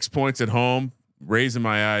catching 6 points at home, raising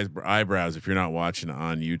my eyebrows if you're not watching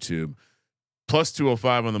on YouTube. Plus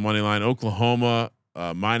 205 on the money line. Oklahoma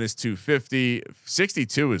minus 250.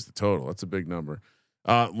 62 is the total. That's a big number.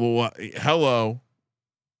 Hello,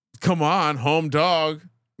 come on, home dog.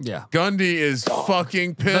 Yeah. Gundy is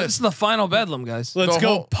fucking pissed. That's the final bedlam, guys. Let's The go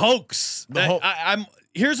whole- Pokes. I'm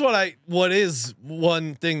here's what is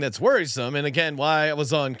one thing that's worrisome, and again, why I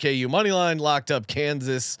was on KU money line, locked up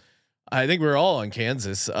Kansas. I think we were all on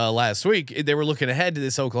Kansas last week. They were looking ahead to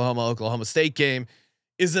this Oklahoma State game.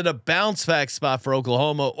 Is it a bounce back spot for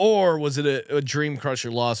Oklahoma, or was it a dream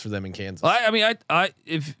crusher loss for them in Kansas?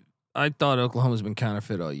 I thought Oklahoma's been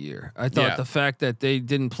counterfeit all year. I thought the fact that they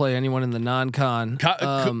didn't play anyone in the non-con.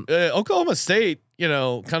 Oklahoma State,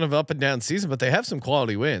 kind of up and down season, but they have some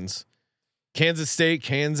quality wins. Kansas State,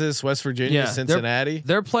 Kansas, West Virginia, Cincinnati.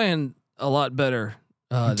 They're playing a lot better.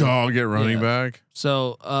 Dog at running back.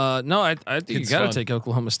 So no, I think you got to take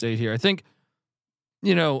Oklahoma State here. I think,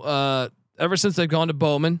 ever since they've gone to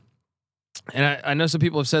Bowman, and I know some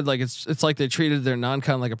people have said like it's like they treated their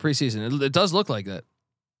non-con like a preseason. It does look like that.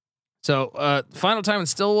 So final time in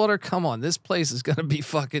Stillwater. Come on, this place is gonna be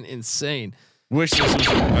fucking insane. Wish this was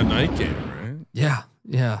a night game, right? Yeah.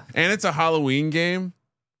 And it's a Halloween game.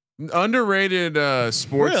 Underrated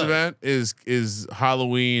sports event is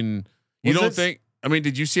Halloween. You don't think? I mean,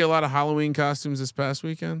 did you see a lot of Halloween costumes this past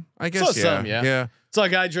weekend? I guess some, yeah. Saw a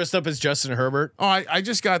guy dressed up as Justin Herbert. Oh, I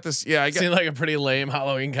just got this. Yeah, I got seemed like a pretty lame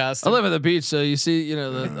Halloween costume. I live at the beach, so you see,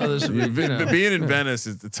 the others. Being in Venice,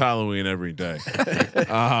 it's Halloween every day.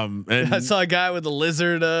 And I saw a guy with a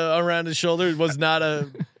lizard around his shoulder. It was not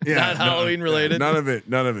not Halloween related. None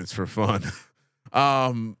of it's for fun.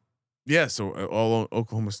 So all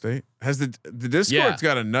Oklahoma State has the Discord's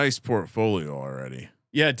got a nice portfolio already.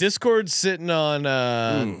 Yeah, Discord's sitting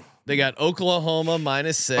on. They got Oklahoma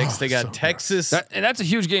 -6. They got Texas, and that's a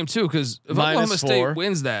huge game too. Because if Oklahoma State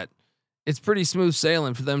wins that, it's pretty smooth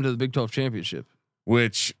sailing for them to the Big 12 championship.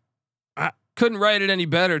 Which I couldn't write it any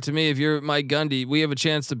better to me. If you're Mike Gundy, we have a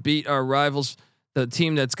chance to beat our rivals, the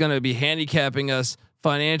team that's going to be handicapping us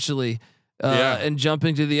financially. And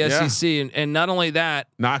jumping to the SEC, and not only that,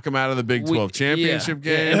 knock them out of the Big 12 championship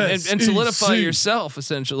game, and solidify yourself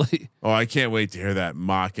essentially. Oh, I can't wait to hear that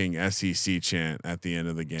mocking SEC chant at the end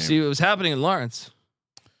of the game. See what was happening in Lawrence.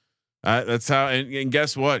 That's how. And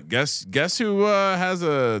guess what? Guess who has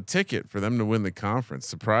a ticket for them to win the conference?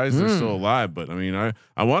 Surprised they're still alive, but I mean,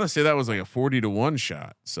 I want to say that was like a 40-1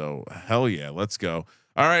 shot. So hell yeah, let's go.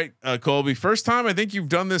 All right, Colby. First time I think you've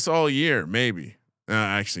done this all year, maybe.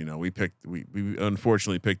 Actually, no. We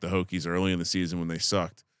unfortunately picked the Hokies early in the season when they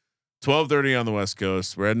sucked. 12:30 on the West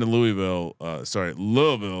Coast. We're heading to Louisville,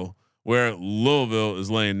 where Louisville is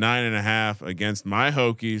laying 9.5 against my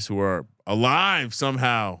Hokies, who are alive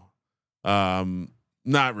somehow.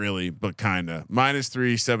 Not really, but kinda.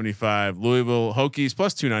 -375. Louisville Hokies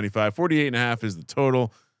plus 295. 48.5 is the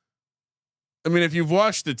total. I mean, if you've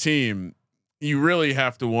watched the team, you really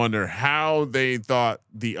have to wonder how they thought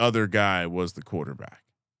the other guy was the quarterback,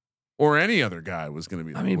 or any other guy was going to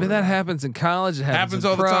be. But that happens in college. It happens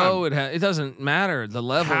all the time. It doesn't matter the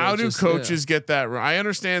level. How do coaches get that right? I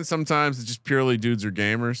understand sometimes it's just purely dudes are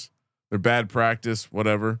gamers. They're bad practice,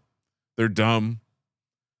 whatever. They're dumb.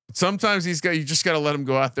 But sometimes you just got to let them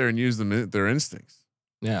go out there and use their instincts.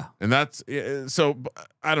 Yeah, and that's so.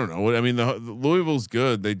 I don't know. I mean, the Louisville's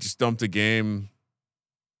good. They just dumped a game.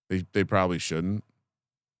 They probably shouldn't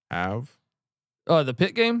have. Oh, the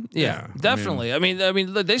Pitt game? Yeah, definitely. I mean,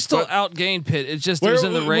 they still outgained Pitt. It's just it was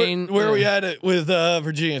in the rain. Where are we at it with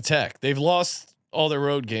Virginia Tech? They've lost all their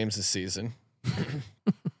road games this season.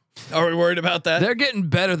 Are we worried about that? They're getting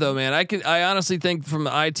better though, man. I honestly think from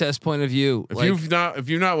the eye test point of view, if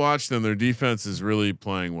you've not watched them, their defense is really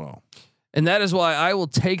playing well. And that is why I will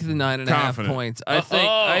take the 9.5 points.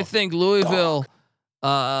 I think Louisville.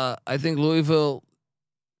 I think Louisville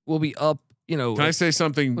will be up. You know, can I say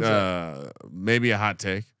something? Maybe a hot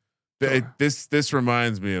take. Sure. This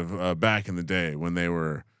reminds me of back in the day when they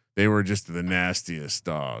were just the nastiest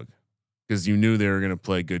dog, because you knew they were going to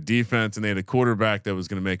play good defense and they had a quarterback that was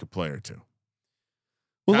going to make a play or two.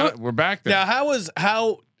 Well, we're back there. Now,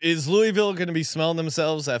 how is Louisville going to be smelling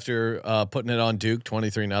themselves after putting it on Duke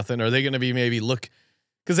 23-0? Are they going to be maybe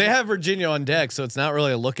because they have Virginia on deck, so it's not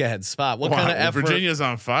really a look ahead spot. What kind of effort? Virginia's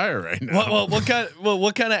on fire right now. What kind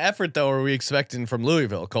of effort though are we expecting from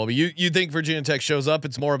Louisville, Colby? You think Virginia Tech shows up?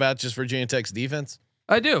 It's more about just Virginia Tech's defense.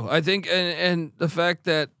 I do. I think, and the fact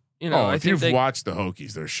that if you've watched the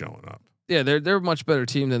Hokies, they're showing up. Yeah, they're a much better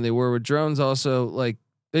team than they were with Drones. Also, like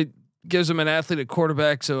it gives them an athlete at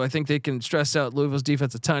quarterback, so I think they can stress out Louisville's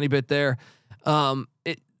defense a tiny bit there. I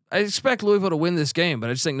expect Louisville to win this game,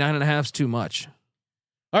 but I just think 9.5 is too much.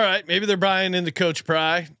 All right, maybe they're buying into Coach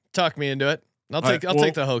Pry. Talk me into it. I'll take the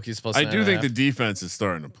Hokies plus. I do think the defense is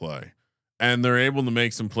starting to play, and they're able to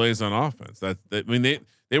make some plays on offense.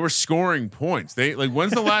 They were scoring points. They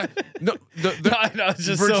when's the last? No, I know, it's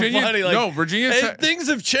just Virginia, so funny. Like, Virginia Tech, things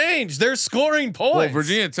have changed. They're scoring points. Well,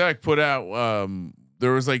 Virginia Tech put out.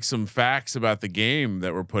 There was like some facts about the game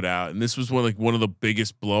that were put out, and this was one of the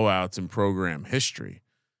biggest blowouts in program history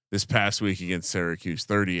this past week against Syracuse,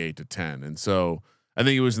 38-10, and so. I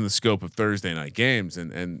think it was in the scope of Thursday night games,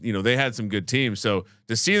 and they had some good teams. So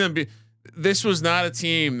to see them this was not a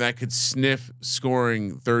team that could sniff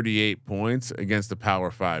scoring 38 points against a Power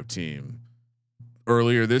 5 team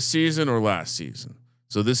earlier this season or last season.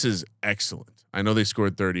 So this is excellent. I know they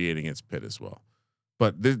scored 38 against Pitt as well,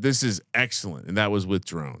 but this is excellent, and that was with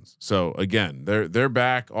Drones. So again, they're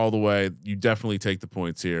back all the way. You definitely take the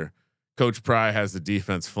points here. Coach Pry has the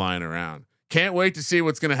defense flying around. Can't wait to see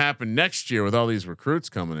what's going to happen next year with all these recruits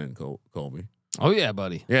coming in, Colby. Oh yeah,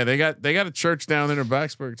 buddy. Yeah, they got a church down there in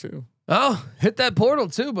Blacksburg too. Oh, hit that portal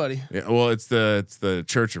too, buddy. Yeah, well, it's the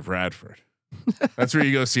Church of Radford. That's where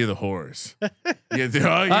you go see the whores. I've been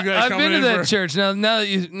to that church. Now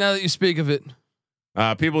that you speak of it,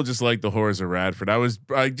 people just like the whores of Radford. I was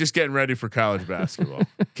just getting ready for college basketball.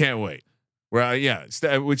 Can't wait. Well,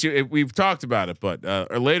 we've talked about it, but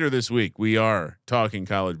later this week we are talking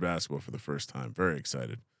college basketball for the first time. Very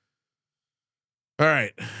excited. All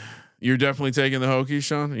right, you're definitely taking the Hokies,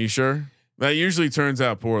 Sean. Are you sure? That usually turns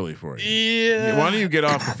out poorly for you. Yeah. Why don't you get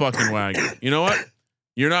off the fucking wagon? You know what?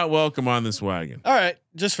 You're not welcome on this wagon. All right,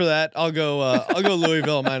 just for that, I'll go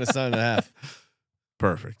Louisville minus 9.5.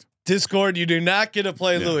 Perfect. Discord, you do not get to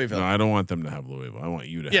play Louisville. No, I don't want them to have Louisville. I want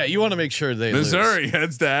you to. Yeah, you want to make sure they Missouri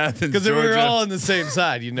heads to Athens because if we're all on the same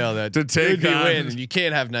side, you know that to take on win, and you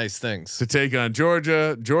can't have nice things. To take on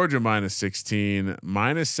Georgia minus 16,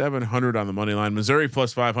 minus 700 on the money line. Missouri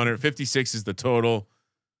plus 500. 56 is the total.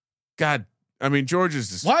 God, I mean Georgia's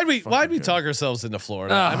just. Why'd we talk ourselves into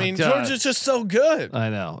Florida? I mean Georgia's just so good.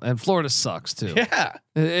 I know, and Florida sucks too. Yeah,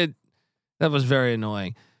 that was very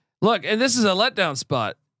annoying. Look, and this is a letdown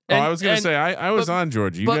spot. I was going to say I was on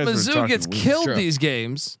Georgia. You but guys Mizzou gets killed these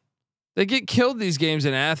games. They get killed these games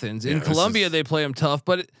in Athens. In Columbia, they play them tough,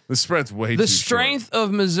 but the spread's way. The strength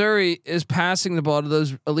of Missouri is passing the ball to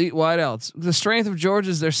those elite wideouts. The strength of Georgia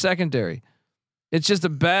is their secondary. It's just a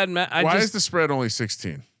bad match. Why is the spread only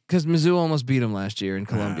 16? Because Mizzou almost beat them last year in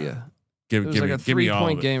Columbia. Give me a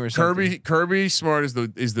 3-point game or something. Kirby Smart is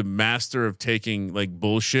the master of taking like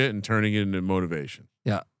bullshit and turning it into motivation.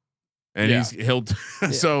 Yeah. And he'll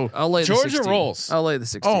so I'll lay Georgia rolls. I'll lay the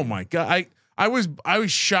 16. Oh my God. I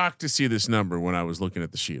was shocked to see this number when I was looking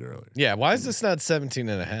at the sheet earlier. Yeah. Why is this not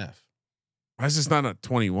 17.5? Why is this not at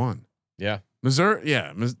 21? Yeah. Missouri.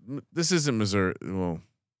 Yeah. This isn't Missouri. Well,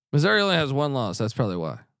 Missouri only has one loss. That's probably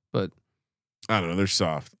why, but I don't know. They're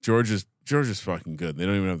soft. Georgia's fucking good. They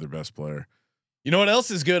don't even have their best player. You know what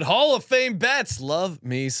else is good? Hall of Fame bets. Love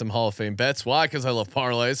me some Hall of Fame bets. Why? Because I love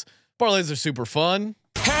parlays. Parlays are super fun.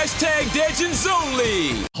 #Legends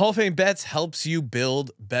only. Hall of Fame bets helps you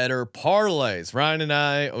build better parlays. Ryan and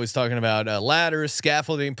I always talking about ladders,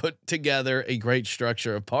 scaffolding, put together a great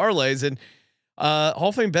structure of parlays, and Hall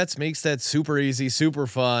of Fame bets makes that super easy, super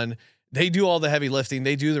fun. They do all the heavy lifting.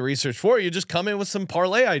 They do the research for you. Just come in with some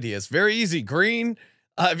parlay ideas. Very easy. Green.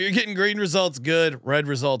 If you're getting green results, good. Red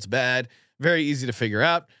results, bad. Very easy to figure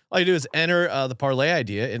out. All you do is enter the parlay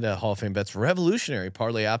idea into Hall of Fame Bet's revolutionary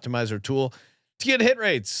parlay optimizer tool to get hit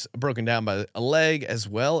rates broken down by a leg as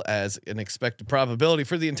well as an expected probability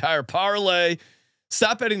for the entire parlay.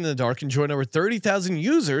 Stop betting in the dark and join over 30,000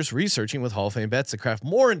 users researching with Hall of Fame Bets to craft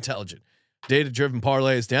more intelligent, data-driven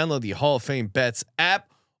parlays. Download the Hall of Fame Bets app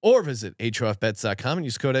or visit HOFBets.com and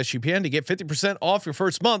use code SGPN to get 50% off your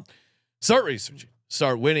first month. Start researching,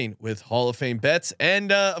 start winning with Hall of Fame Bets,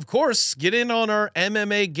 and of course, get in on our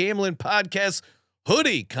MMA Gambling Podcast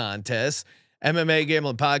hoodie contest. MMA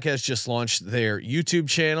Gambling Podcast just launched their YouTube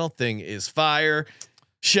channel. Thing is fire.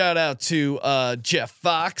 Shout out to Jeff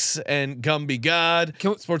Fox and Gumby God.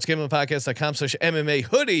 SportsGamblingPodcast.com/MMA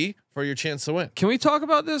hoodie for your chance to win. Can we talk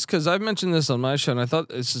about this? Because I've mentioned this on my show, and I thought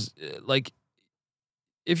this is like,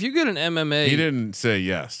 if you get an MMA, He didn't say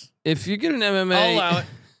yes. if you get an MMA, I'll allow it.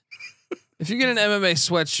 if you get an MMA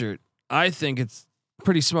sweatshirt, I think it's a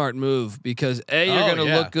pretty smart move because A, you're Oh, going to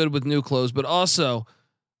yeah. look good with new clothes, but also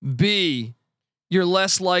B, you're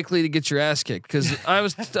less likely to get your ass kicked. Because I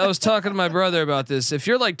was talking to my brother about this. If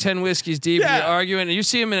you're like 10 whiskeys deep and Yeah. you're arguing and you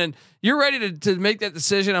see him you're ready to make that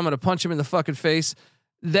decision, I'm going to punch him in the fucking face.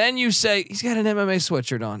 Then you say he's got an MMA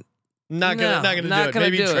sweatshirt on. Not gonna do it.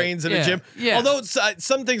 Maybe he trains in a gym. Yeah. Although it's,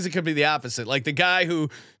 some things it could be the opposite, like the guy who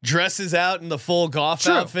dresses out in the full golf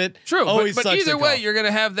outfit. True, Always but sucks either at way, golf. you're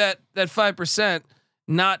gonna have that 5%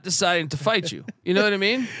 not deciding to fight you. You know what I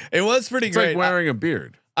mean? It was pretty It's great. like wearing a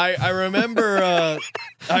beard. I remember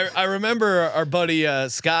I remember our buddy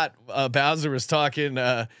Scott Bowser was talking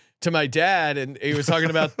to my dad, and he was talking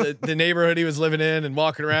about the neighborhood he was living in and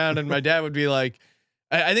walking around, and my dad would be like,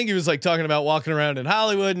 I think he was like talking about walking around in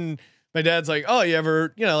Hollywood, and my dad's like, oh, you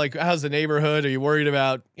ever, like, how's the neighborhood? Are you worried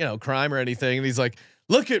about, crime or anything? And he's like,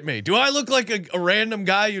 look at me. Do I look like a random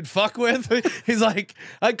guy you'd fuck with? He's like,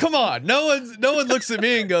 come on. No one looks at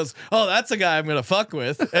me and goes, oh, that's a guy I'm going to fuck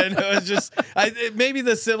with. And it was just, maybe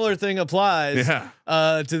the similar thing applies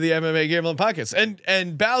to the MMA Gambling Podcast.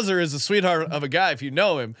 And Bowser is a sweetheart of a guy if you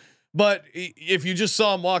know him. But if you just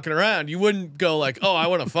saw him walking around, you wouldn't go like, oh, I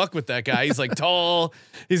want to fuck with that guy. He's like tall.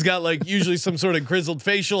 He's got like usually some sort of grizzled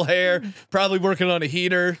facial hair, probably working on a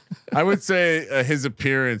heater. I would say his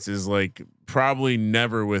appearance is like probably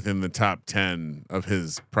never within the top 10 of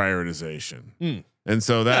his prioritization. And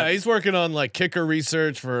so that he's working on like kicker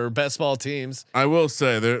research for best ball teams. I will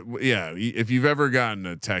say there, if you've ever gotten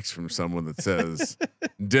a text from someone that says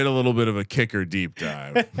did a little bit of a kicker deep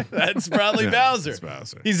dive, That's probably Bowser. it's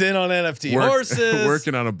Bowser. He's in on NFT horses.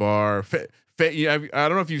 working on a bar. I don't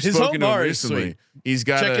know if you've His spoken to home him bar is recently. sweet. He's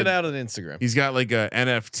got Check it out on Instagram. He's got like a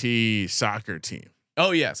NFT soccer team.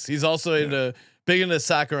 Oh yes, he's also big into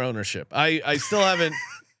soccer ownership. I still haven't.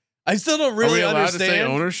 I still don't really Are we allowed to say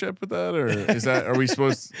understand. ownership with that, or is that? Are we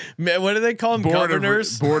supposed? Man, what do they call them?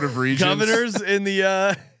 Governors. Board of Regents. Governors in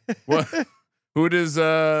the. What? Who does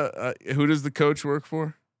the coach work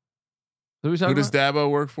for? Who Who does Dabo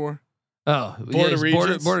work for? Oh, Board of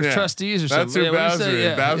Regents? board of Yeah. trustees or That's something. who Bowser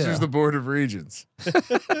is. Bowser's the Board of Regents.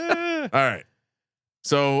 All right.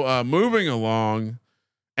 So moving along,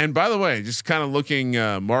 and by the way, just kind of looking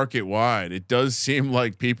market wide, it does seem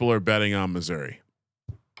like people are betting on Missouri.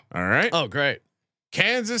 All right. Oh great.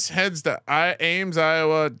 Kansas heads to Ames,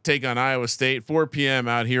 Iowa, take on Iowa State, 4 p.m.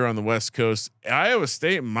 out here on the West Coast. Iowa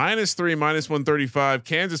State -3, -135.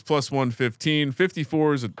 Kansas +115.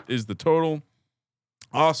 54 is the total.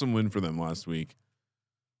 Awesome win for them last week.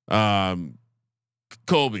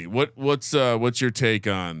 Colby, what's your take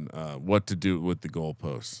on what to do with the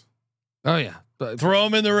goalposts? Oh yeah, Throw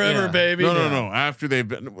them in the river, baby. No. After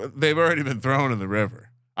they've already been thrown in the river.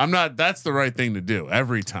 That's the right thing to do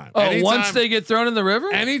every time. Oh, once they get thrown in the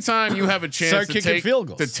river, anytime you have a chance Start to kicking take field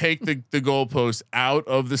goals. to take the goalpost out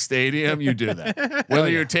of the stadium, you do that. Whether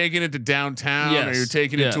you're taking it to downtown or Yes. you're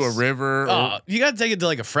taking it to a Yes. river. Oh, you got to take it to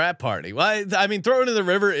like a frat party. Why? I mean, throwing it in the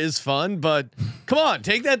river is fun, but come on,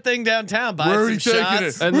 take that thing downtown. Buy Where are some you taking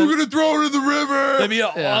shots. it? And We're then- gonna throw it in the river. That'd be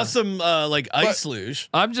an awesome like ice luge.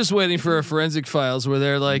 I'm just waiting for a forensic files where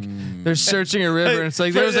they're like they're searching a river and it's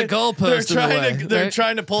like there's a goalpost in the way. They're right?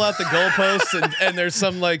 trying to pull out the goalposts and there's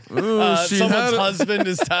some like she someone's had a- husband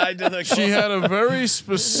is tied to the. She had a very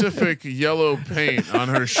specific yellow paint on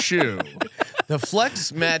her shoe. The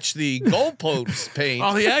flex matched the goalpost paint.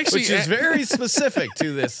 Oh, he actually- which is very specific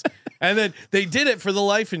to this. And then they did it for the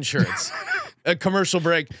life insurance. A commercial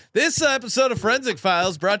break. This episode of Forensic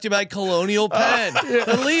Files brought to you by Colonial Penn,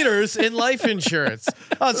 the leaders in life insurance.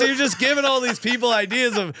 Oh, so you're just giving all these people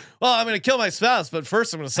ideas of, well, I'm going to kill my spouse, but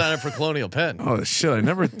first I'm going to sign up for Colonial Penn. Oh shit! I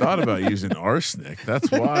never thought about using arsenic.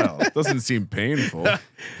 That's wild. It doesn't seem painful. Day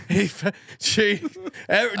I'm just gonna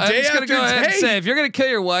after go ahead and day. say if you're gonna kill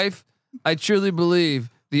your wife, I truly believe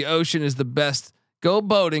the ocean is the best. Go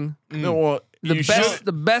boating. No, well,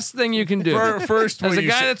 The best thing you can do. First, as a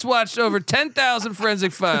guy that's watched over 10,000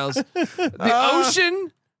 forensic files, the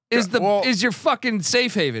ocean is your fucking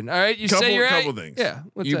safe haven. All right, you say you're couple things. Yeah,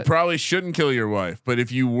 what's you that? probably shouldn't kill your wife, but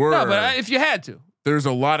if you were, No, but if you had to, there's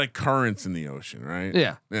a lot of currents in the ocean, right?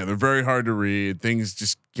 yeah. They're very hard to read. Things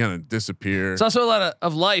just kind of disappear. There's also a lot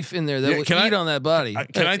of life in there that will eat on that body.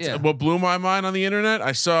 What blew my mind on the internet?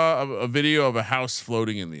 I saw a video of a house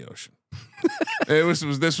floating in the ocean. This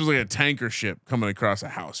was like a tanker ship coming across a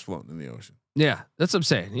house floating in the ocean. Yeah, that's what I'm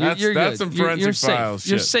saying. That's good. some forensic files.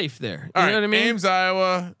 You're safe there. All You right, know what I mean? Ames,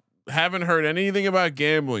 Iowa. Haven't heard anything about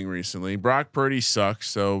gambling recently. Brock Purdy sucks,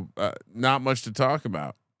 so not much to talk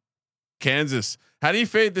about. Kansas. How do you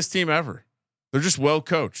fade this team ever? They're just well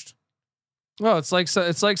coached. Well, it's like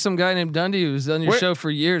some guy named Dundee who's on your show for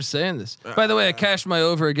years saying this. By the way, I cashed my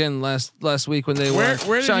over again last week when they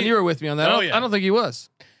won. Sean, you were with me on that. I don't think he was.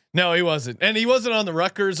 No, he wasn't, and he wasn't on the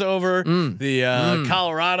Rutgers over, the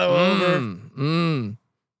Colorado over.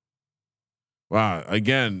 Wow!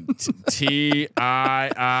 Again, T I.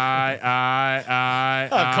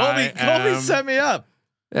 Colby set me up.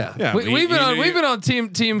 Yeah. We've been on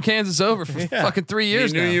team Kansas over for fucking 3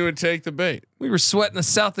 years. He knew now. you would take the bait. We were sweating the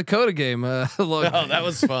South Dakota game. Oh, that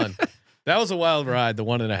was fun. That was a wild ride. The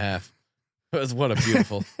 1.5. It was what a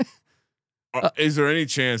beautiful. Is there any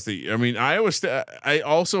chance that Iowa State? I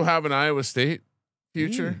also have an Iowa State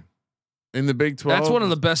future in the Big 12. That's one of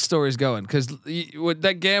the best stories going because with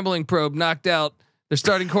that gambling probe knocked out their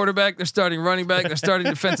starting quarterback, their starting running back, their starting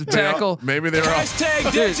defensive tackle. Maybe they're all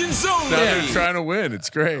Legends only. now they're trying to win. It's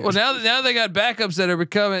great. Well, now they got backups that are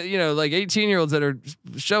becoming, like 18-year-olds that are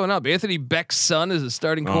showing up. Anthony Beck's son is a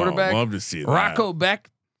starting quarterback. Love to see that. Rocco Beck.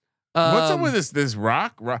 What's up with this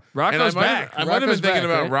Rocco's back. I might have been thinking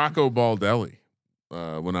about right? Rocco Baldelli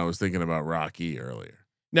when I was thinking about Rocky earlier.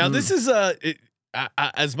 Now this is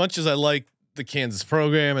as much as I like the Kansas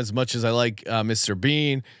program, as much as I like Mr.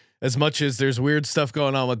 Bean, as much as there's weird stuff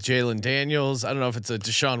going on with Jalen Daniels. I don't know if it's a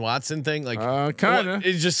Deshaun Watson thing. Like kind of.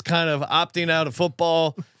 It's just kind of opting out of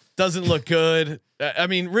football. Doesn't look good. I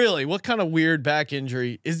mean, really, what kind of weird back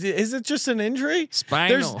injury is it? Is it just an injury?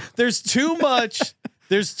 Spinal. There's too much.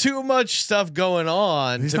 There's too much stuff going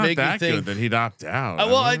on He's to not make me that think good that he'd opt out.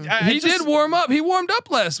 He did warm up. He warmed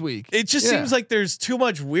up last week. It just seems like there's too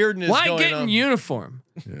much weirdness. Why going get on. in uniform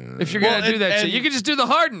if you're gonna do that shit? You could just do the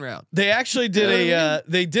Harden route. They actually did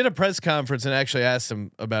they did a press conference and actually asked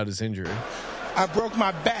him about his injury. I broke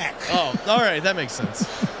my back. Oh, all right, that makes sense.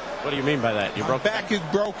 What do you mean by that? You broke back is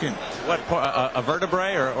broken. What a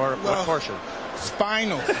vertebrae or what portion?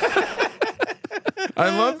 Spinal. I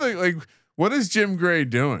love what is Jim Gray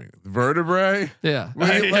doing? Vertebrae? Yeah.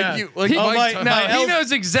 He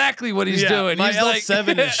knows exactly what he's doing. My He's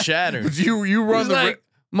L7 is shattered. But you run the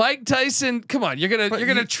Mike Tyson. Come on, you're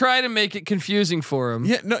gonna try to make it confusing for him.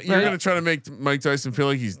 Yeah, no, you're gonna try to make Mike Tyson feel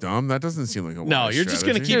like he's dumb. That doesn't seem like a wise you're just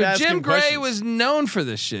gonna strategy. keep asking Jim Gray questions. was known for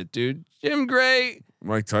this shit, dude. Jim Gray.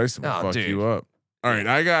 Mike Tyson will fuck dude. you up. All right,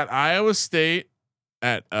 I got Iowa State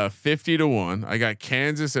at 50-1. I got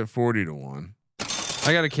Kansas at 40-1.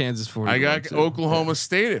 I got a Kansas 40. I got Oklahoma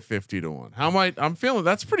State at 50-1. I'm feeling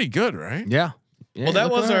that's pretty good, right? Yeah. Well,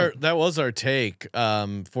 that was our take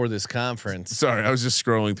for this conference. Sorry, I was just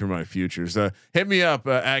scrolling through my futures. Hit me up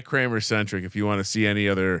at Kramer Centric if you want to see any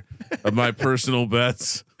other of my personal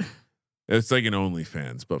bets. It's like an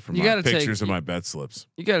OnlyFans, but for my pictures of my bet slips.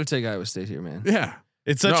 You got to take Iowa State here, man. Yeah.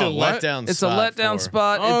 It's such a letdown. It's a letdown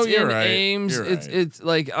spot. Oh, it's you're in right. Ames. You're right. It's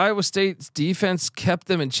like Iowa State's defense kept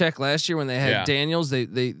them in check last year when they had Daniels.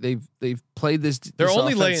 They've played this. They're this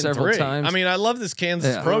only laying several 3. times. I mean, I love this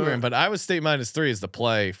Kansas program, but Iowa State -3 is the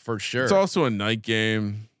play for sure. It's also a night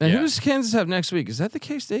game. And who does Kansas have next week? Is that the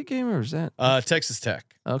K-State game or is that Texas Tech?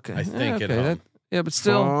 Okay, I think okay. But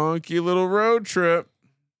still, funky little road trip.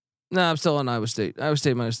 No, I'm still on Iowa State. Iowa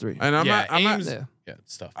State -3. And Yeah,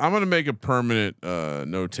 stuff. I'm gonna make a permanent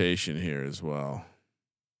notation here as well.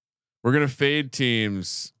 We're gonna fade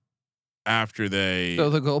teams after they throw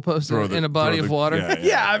the goalpost in a body of water.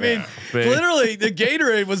 Yeah, I mean, literally, the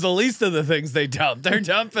Gatorade was the least of the things they dumped. They're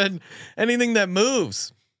dumping anything that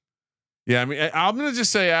moves. Yeah, I mean, I'm gonna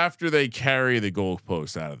just say after they carry the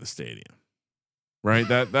goalpost out of the stadium, right?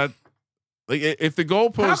 That like if the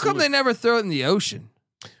goalpost. How come they never throw it in the ocean?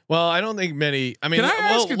 Well, I don't think many. I mean, Can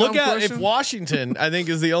I ask a look dumb at if question? Washington. I think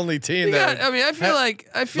is the only team You that. got, I mean, I feel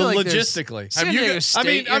like logistically. San Diego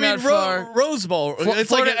State, I mean, Rose Bowl. It's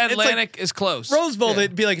Florida like Atlantic is close. Rose Bowl. Yeah.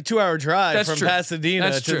 They'd be like a 2-hour drive That's from true. Pasadena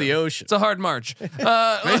That's to true. the ocean. It's a hard march. They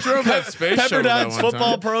drove that space shuttle that Pepperdine's one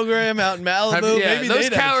football time. program out in Malibu. yeah, Maybe those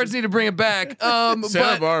they'd cowards need to bring it back. Santa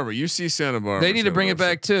But Barbara. You see Santa Barbara. they need to bring it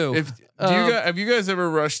back too. If have you guys ever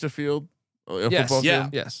rushed a field? A yes, football yeah.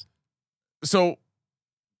 field? yes. So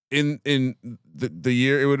in the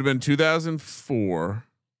year, it would have been 2004,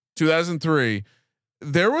 2003.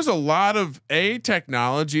 There was a lot of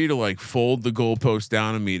technology to like fold the goalpost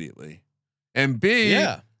down immediately, and B,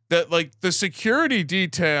 that like the security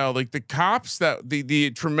detail, like the cops that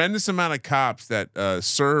the tremendous amount of cops that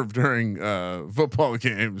serve during football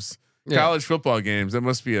games. College football games, that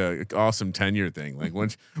must be a awesome tenure thing. Like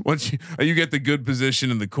once you get the good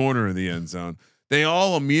position in the corner of the end zone, they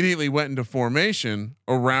all immediately went into formation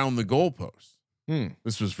around the goalpost.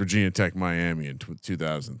 This was Virginia Tech, Miami in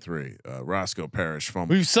 2003. Roscoe Parrish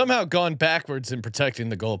fumble. We've somehow gone backwards in protecting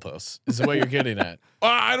the goalposts. Is what you're getting at?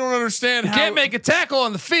 I don't understand. You can't make a tackle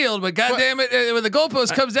on the field, but goddamn it, when the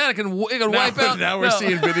goalpost comes down, it can wipe out. Now we're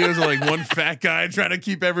seeing videos of like one fat guy trying to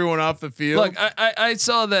keep everyone off the field. Look, I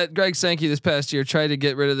saw that Greg Sankey this past year tried to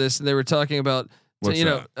get rid of this, and they were talking about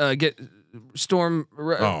get storm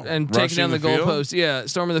and taking down the goalpost. Yeah,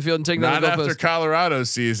 storming the field and taking down the goalpost. Not after Colorado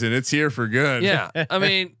season. It's here for good. Yeah, I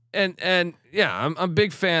mean, and yeah, I'm a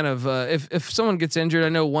big fan of if someone gets injured. I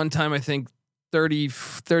know one time I think 30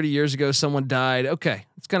 years ago someone died. Okay,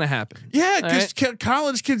 it's gonna happen. Yeah, because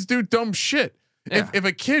college kids do dumb shit. Yeah. If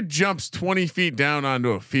a kid jumps 20 feet down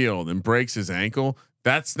onto a field and breaks his ankle,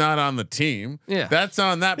 that's not on the team. Yeah, that's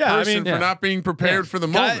on that person for not being prepared for the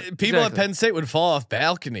moment. People at Penn State would fall off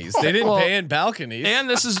balconies. They didn't pay in balconies. And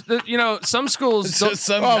this is some schools. Vegas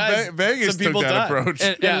some people took that approach.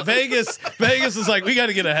 And Vegas is like, we got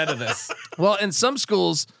to get ahead of this. Well, and some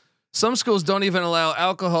schools don't even allow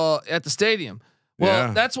alcohol at the stadium.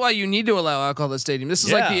 Well, that's why you need to allow alcohol at the stadium. This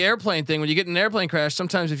is like the airplane thing. When you get in an airplane crash,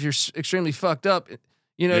 sometimes if you're extremely fucked up,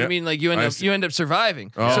 you know what I mean? Like you end up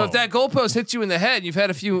surviving. So if that goalpost hits you in the head, you've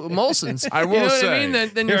had a few Molsons. I will say, what I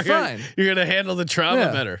mean? Then you're fine. You're gonna handle the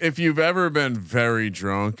trauma better. If you've ever been very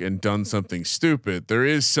drunk and done something stupid, there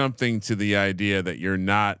is something to the idea that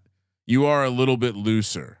you are a little bit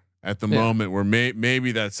looser at the moment where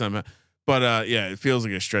maybe that's somehow, but it feels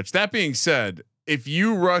like a stretch. That being said, if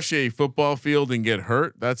you rush a football field and get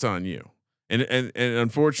hurt, that's on you. And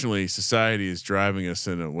unfortunately, society is driving us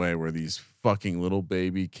in a way where these fucking little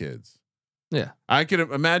baby kids. Yeah, I could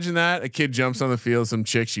imagine that a kid jumps on the field, some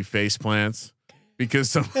chick, she face plants because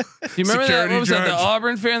some. Do you remember that? What was that? The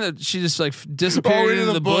Auburn fan that she just like disappeared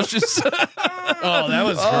into the bushes. Oh, that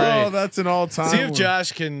was great. Oh, that's an all-time. See if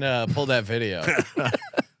Josh can pull that video.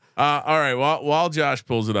 All right. While Josh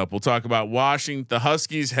pulls it up, we'll talk about Washington. The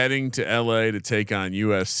Huskies heading to LA to take on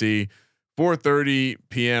USC. 4:30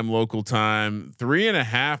 p.m. local time.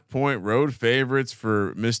 3.5 point road favorites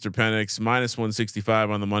for Mr. Penix. -165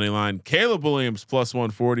 on the money line. Caleb Williams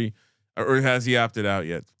 +140. Or has he opted out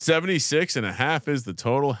yet? 76.5 is the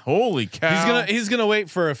total. Holy cow! He's gonna wait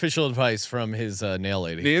for official advice from his nail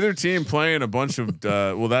lady. Neither team playing a bunch of.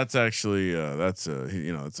 Well, that's actually it's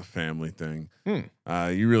a family thing.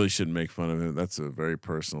 You really shouldn't make fun of it. That's a very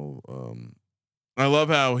personal. I love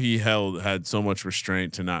how he had so much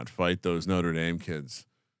restraint to not fight those Notre Dame kids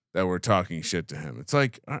that were talking shit to him. It's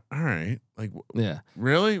like, all right, like,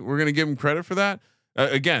 really, we're gonna give him credit for that.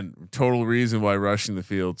 Again, total reason why rushing the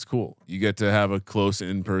field's cool. You get to have a close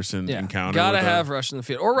in-person encounter. Gotta have rushing the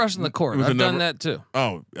field or rushing the court. I've done that too.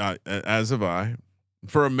 Oh, as have I,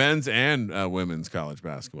 for a men's and women's college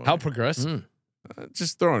basketball. How progressive?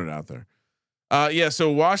 Just throwing it out there. So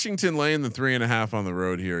Washington laying the 3.5 on the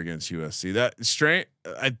road here against USC. That straight.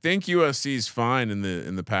 I think USC is fine in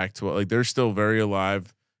the Pac-12. Like they're still very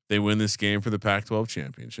alive. They win this game for the Pac-12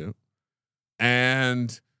 championship,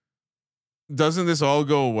 and doesn't this all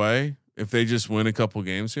go away if they just win a couple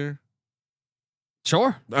games here?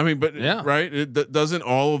 Sure. I mean, but right? It doesn't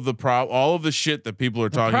all of the shit that people are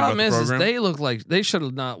talking about. The problem is they look like they should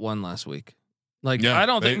have not won last week. Like I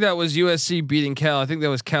don't think that was USC beating Cal. I think that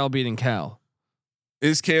was Cal beating Cal.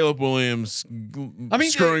 Is Caleb Williams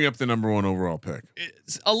screwing up the number 1 overall pick?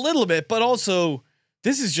 It's a little bit, but also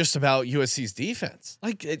this is just about USC's defense.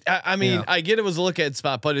 Like, I get it was a look at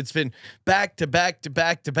spot, but it's been back to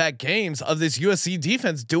back games of this USC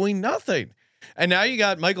defense doing nothing. And now you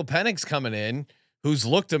got Michael Penix coming in, who's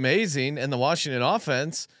looked amazing, and the Washington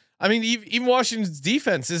offense. I mean, even Washington's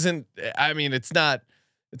defense isn't. I mean, it's not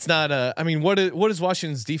It's not a. I mean, what is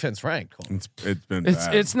Washington's defense rank? It's been It's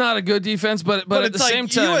bad. it's not a good defense, but at the it's like same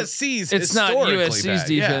time, USC's. it's not historically USC's bad.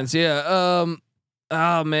 defense. Yeah.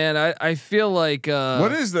 Oh man, I feel like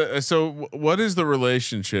what is the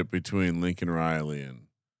relationship between Lincoln Riley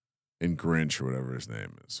and Grinch or whatever his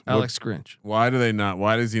name is? Alex Grinch. Why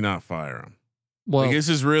does he not fire him? Well, Like, this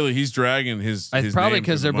is really he's dragging his probably name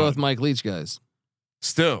because through they're the both mud. Mike Leach guys.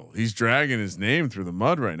 Still, he's dragging his name through the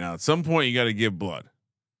mud right now. At some point, you got to give blood.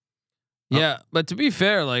 Yeah, but to be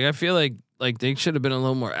fair, like I feel like they should have been a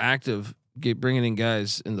little more active, bringing in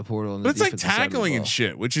guys in the portal. But it's like tackling and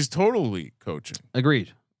shit, which is totally coaching.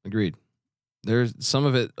 Agreed. There's some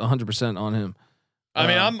of it 100% on him. I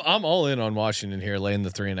mean, I'm all in on Washington here, laying the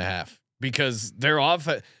 3.5 because they're off.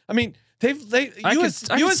 I mean, I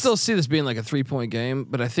could still see this being like a 3-point game,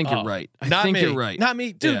 but I think you're right. I think you're right. Not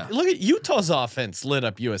me, dude. Yeah. Look at Utah's offense lit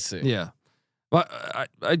up USC. Yeah, well,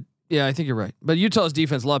 I think you're right. But Utah's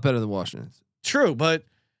defense a lot better than Washington's. True, but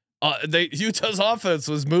Utah's offense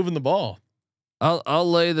was moving the ball. I'll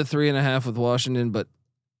lay the 3.5 with Washington, but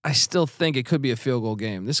I still think it could be a field goal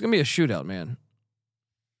game. This is gonna be a shootout, man.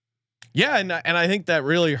 Yeah, and I think that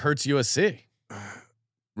really hurts USC.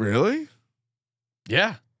 Really?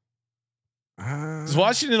 Yeah, because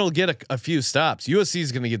Washington will get a few stops. USC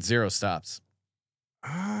is going to get 0 stops.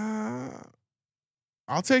 I'll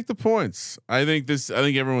take the points. I think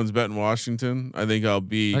everyone's betting Washington. I think I'll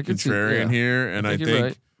be contrarian here, and I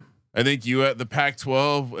think you at the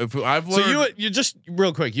Pac-12. If I've learned, so you just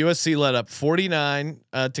real quick, USC led up 49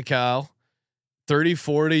 to Cal,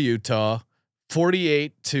 34 to Utah,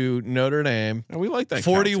 48 to Notre Dame. and we like that.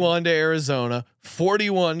 41 to Arizona,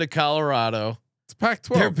 41 to Colorado. It's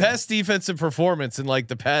Pac-12. Their best defensive performance in like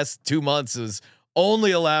the past 2 months is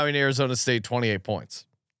only allowing Arizona State 28 points.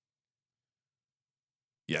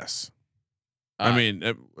 Yes. I mean,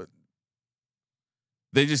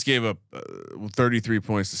 they just gave up 33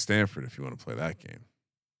 points to Stanford. If you want to play that game.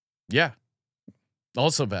 Yeah.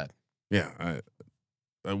 Also bad. Yeah.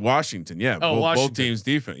 Washington. Yeah. Oh, Washington. Both teams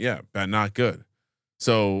defense. Yeah. Bad, not good.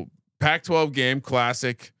 So Pac-12 game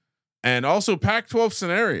classic, and also Pac-12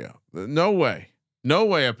 scenario. No way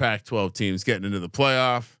a Pac-12 team's getting into the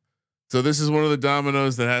playoff. So this is one of the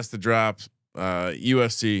dominoes that has to drop.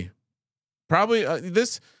 USC probably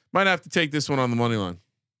this might have to take this one on the money line.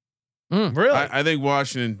 Really? I think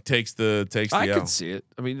Washington takes the I L. could see it.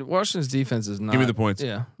 I mean, Washington's defense is not. Give me the points.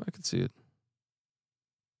 Yeah, I could see it.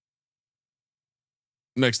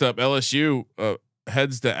 Next up, LSU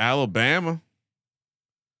heads to Alabama.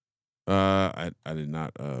 I did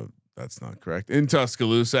not. That's not correct. In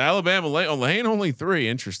Tuscaloosa, Alabama lane only 3.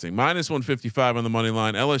 Interesting. -155 on the money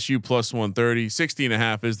line. LSU +130.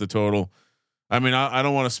 60.5 is the total. I mean, I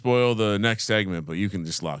don't want to spoil the next segment, but you can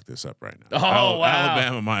just lock this up right now. Oh, wow.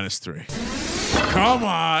 Alabama -3. Come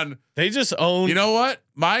on. They just own. You know what?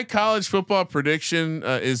 My college football prediction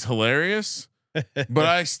is hilarious, but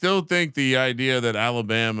I still think the idea that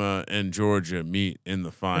Alabama and Georgia meet in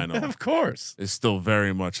the final, of course, is still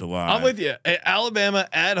very much alive. I'm with you. Alabama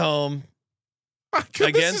at home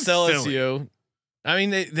against LSU. Silly. I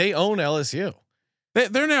mean, they own LSU.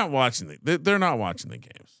 They're not watching they're not watching the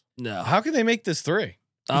games. No. How can they make this 3?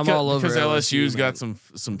 I'm all over because LSU's got man.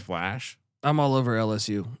 some flash. I'm all over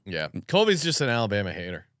LSU. Yeah, Colby's just an Alabama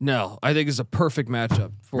hater. No, I think it's a perfect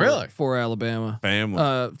matchup for Alabama.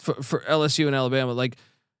 Family. For LSU and Alabama, like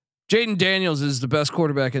Jaden Daniels is the best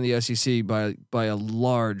quarterback in the SEC by a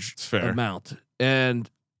large amount,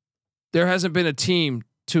 and there hasn't been a team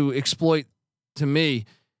to exploit, to me,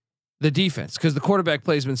 the defense because the quarterback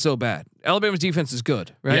play has been so bad. Alabama's defense is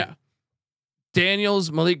good, right? Yeah.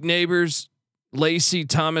 Daniels, Malik Neighbors, Lacey,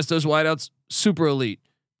 Thomas, those wideouts, super elite.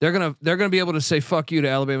 They're gonna be able to say fuck you to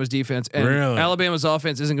Alabama's defense, and Alabama's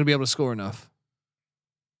offense isn't gonna be able to score enough.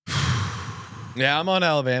 Yeah, I'm on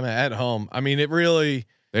Alabama at home. I mean, they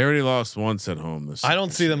already lost once at home. I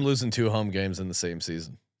don't see them losing 2 home games in the same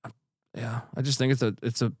season. Yeah, I just think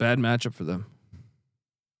it's a bad matchup for them.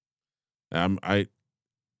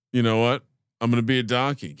 You know what? I'm gonna be a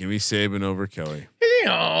donkey. Give me Saban over Kelly.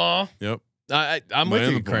 Aww. Yep. I'm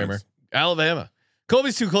with you, Kramer. Alabama.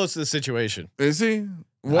 Colby's too close to the situation. Is he?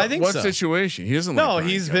 I think what so. situation? He doesn't. No, like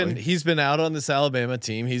he's been out on this Alabama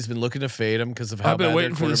team. He's been looking to fade him because of how I've been bad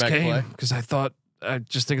waiting their for this quarterback game play. because I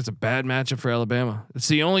just think it's a bad matchup for Alabama. It's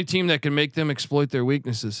the only team that can make them exploit their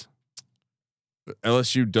weaknesses.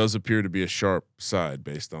 LSU does appear to be a sharp side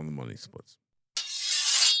based on the money splits.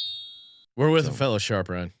 We're with a fellow sharp,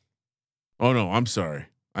 Ryan. Oh no, I'm sorry.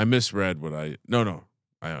 I misread what I. No.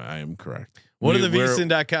 I am correct. What are the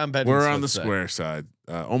VSiN.com betting? We're on the square side.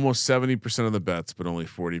 Almost 70% of the bets, but only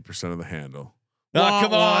 40% of the handle.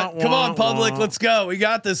 Come on, public. Let's go. We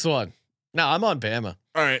got this one. No, I'm on Bama.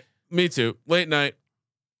 All right, me too. Late night,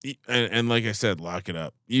 and like I said, lock it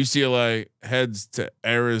up. UCLA heads to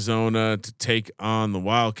Arizona to take on the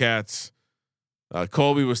Wildcats.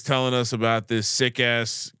 Colby was telling us about this sick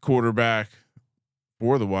ass quarterback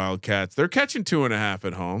for the Wildcats. They're catching 2.5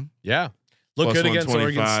 at home. Yeah, look good against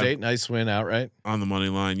Oregon 125 State. Nice win outright on the money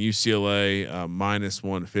line. UCLA minus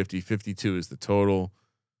 150. 52 is the total.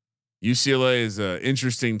 UCLA is an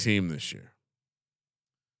interesting team this year,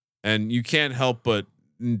 and you can't help but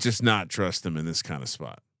just not trust them in this kind of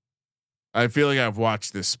spot. I feel like I've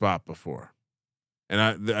watched this spot before,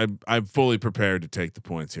 and I'm fully prepared to take the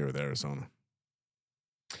points here with Arizona.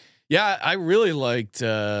 Yeah, I really liked.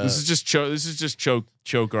 This is just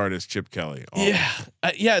choke artist Chip Kelly. Yeah,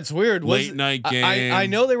 it's weird. Late night game. I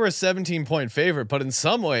know they were a 17-point favorite, but in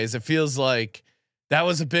some ways, it feels like that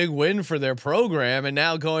was a big win for their program. And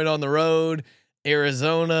now going on the road,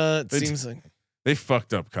 Arizona. It seems like they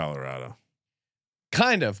fucked up Colorado.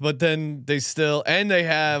 Kind of, but then they still they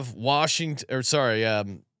have Washington. Or sorry,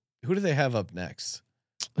 who do they have up next?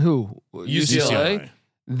 Who? UCLA.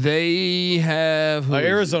 They have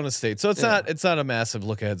Arizona State. So it's not a massive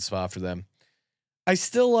look ahead spot for them. I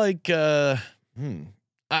still like. I don't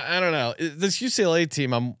know this UCLA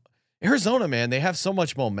team. Arizona, man. They have so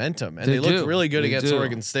much momentum, and they look really good against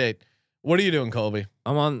Oregon State. What are you doing, Colby?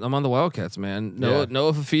 I'm on the Wildcats, man.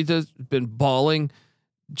 Noah Fafita's been balling.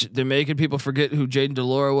 They're making people forget who Jaden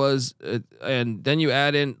Delora was, and then you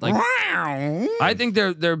add in like. I think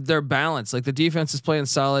they're balanced. Like the defense is playing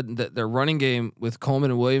solid. And their running game with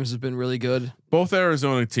Coleman and Williams has been really good. Both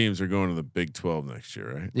Arizona teams are going to the Big 12 next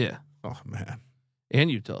year, right? Yeah. Oh man.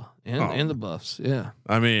 And Utah and the Buffs. Yeah.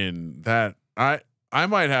 I mean that I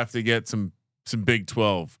might have to get some Big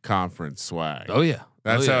 12 conference swag. Oh yeah.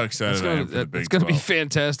 That's how excited I am for the Big 12. It's going to be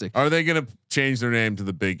fantastic. Are they going to change their name to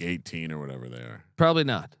the Big 18 or whatever they are? Probably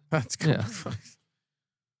not. That's cool. Yeah.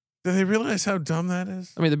 Do they realize how dumb that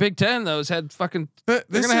is? I mean, the Big 10 though has had fucking. They're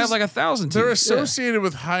going to have like 1,000. They're associated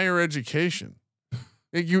with higher education.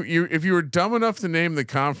 You if you were dumb enough to name the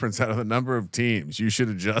conference out of the number of teams, you should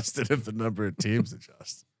adjust it if the number of teams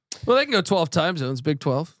adjust. Well, they can go 12 time zones, Big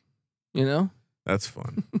 12. You know, that's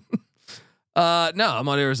fun. No, I'm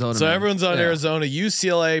on Arizona. So everyone's on Arizona.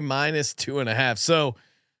 UCLA minus 2.5. So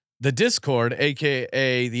the Discord,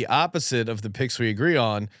 aka the opposite of the picks we agree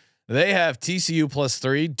on, they have TCU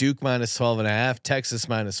 +3, Duke minus 12.5, Texas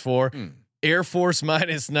minus 4, Air Force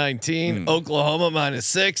minus 19, Oklahoma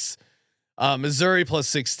 -6, Missouri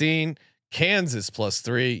 +16, Kansas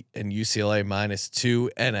 +3, and UCLA minus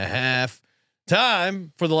 2.5.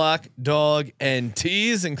 Time for the lock, dog, and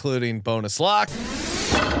tease, including bonus lock.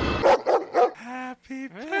 Happy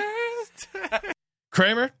birthday,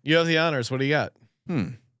 Kramer. You have the honors. What do you got?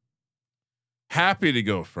 Happy to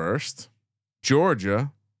go first.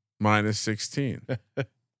 Georgia -16. All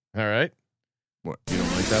right. What, you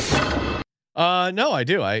don't like that one? No, I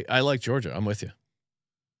do. I like Georgia. I'm with you.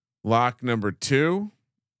 Lock number 2.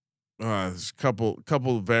 There's a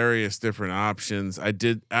couple various different options. I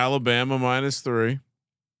did Alabama -3.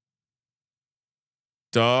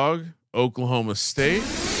 Dog, Oklahoma State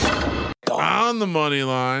on the money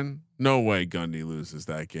line. No way Gundy loses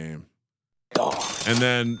that game. And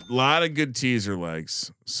then a lot of good teaser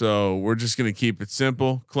legs. So we're just going to keep it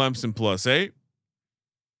simple. Clemson +8.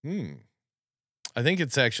 I think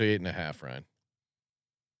it's actually 8.5, Ryan.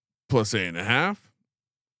 +8.5.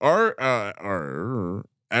 Our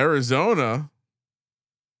Arizona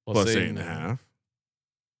 +8.5.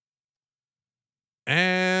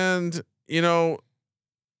 And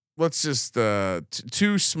let's just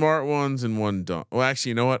 2 smart ones and 1 dumb. Well, actually,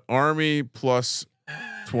 you know what? Army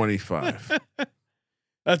 +25.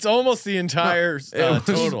 That's almost the entire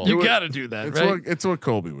total. You got to do that, right? It's what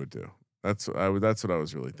Colby would do. That's what I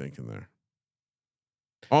was really thinking there.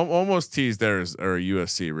 Almost teased there or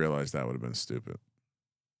USC realized that would have been stupid.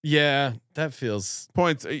 Yeah, that feels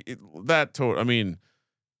points. That total. I mean,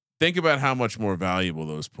 think about how much more valuable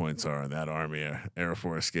those points are in that Army Air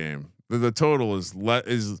Force game. The total is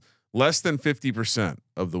less than 50%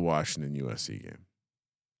 of the Washington USC game.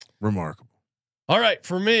 Remarkable. All right,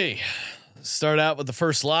 for me, start out with the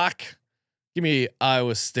first lock. Give me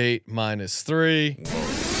Iowa State -3.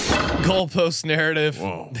 Goalpost narrative.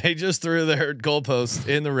 Whoa. They just threw their goalpost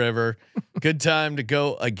in the river. Good time to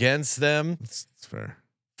go against them. That's fair.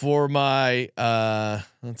 For my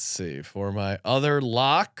let's see, for my other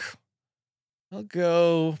lock, I'll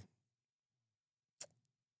go.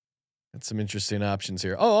 Got some interesting options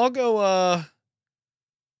here. Oh, I'll go. I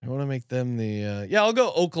want to make them the. I'll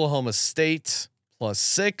go Oklahoma State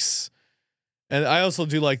 +6, And I also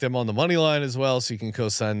do like them on the money line as well, so you can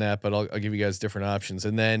co-sign that. But I'll give you guys different options,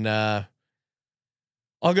 and then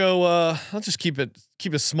I'll go. I'll just keep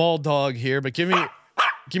a small dog here, but give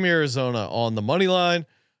me Arizona on the money line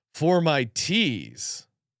for my tees.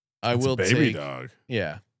 I will baby take dog.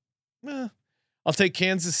 Yeah, I'll take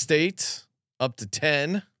Kansas State up to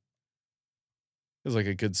 10. Feels like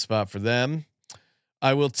a good spot for them.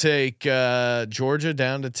 I will take Georgia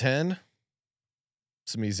down to 10.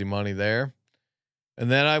 Some easy money there. And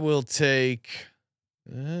then I will take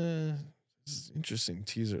this is interesting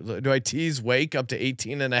teaser. Do I tease Wake up to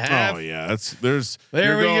 18.5? Oh yeah,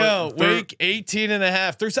 there we go. Wake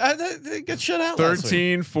 18.5. There's they get shut out.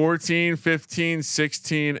 13, 14, 15,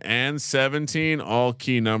 16, and 17. All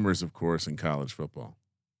key numbers, of course, in college football.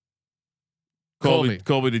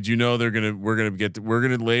 Colby, did you know we're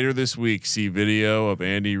gonna later this week see video of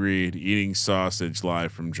Andy Reid eating sausage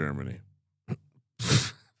live from Germany?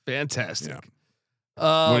 Fantastic. Yeah.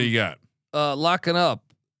 What do you got? Locking up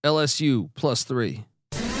LSU +3.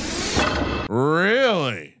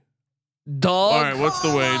 Really? Dog. All right. What's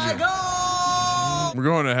the wager? We're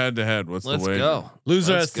going head to head. What's the wager? Let's go.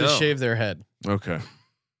 Loser has to shave their head. Okay.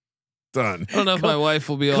 Done. I don't know if my wife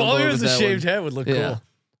will be on Colby board with with a that shaved one. head would look cool.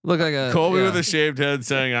 Look like a Colby with a shaved head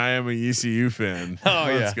saying, "I am a ECU fan." Oh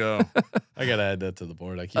Let's go. I gotta add that to the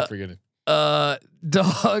board. I keep forgetting.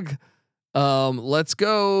 Dog. Let's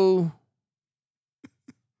go.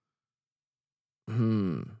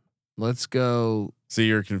 Let's go. See,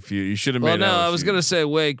 you're confused. You should have Well, made. no, LSU. I was gonna say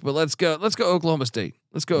Wake, but let's go. Let's go Oklahoma State.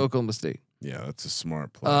 Let's go Oklahoma State. Yeah, that's a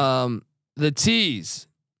smart play. The T's.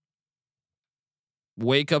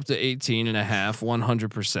 Wake up to 18.5,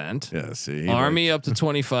 100%. Yeah, see. Army up to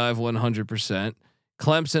 25, 100%.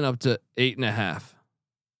 Clemson up to 8.5.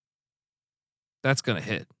 That's gonna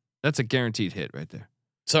hit. That's a guaranteed hit right there.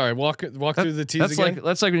 Sorry, walk through the T's again.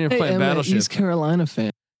 That's like when you're playing Battleship. East Carolina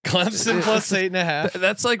fan. Clemson plus 8.5.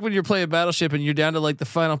 That's like when you're playing Battleship and you're down to like the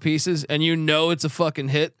final pieces and you know it's a fucking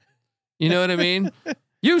hit. You know what I mean?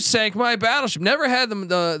 You sank my battleship. Never had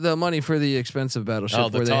the money for the expensive battleship. Oh,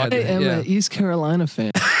 the where they had I am an East Carolina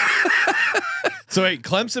fan. So wait,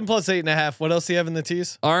 Clemson plus 8.5. What else do you have in the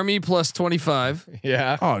T's? Army plus 25.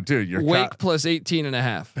 Yeah. Oh, dude, you're Wake plus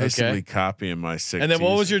 18.5. basically copying my 6. And then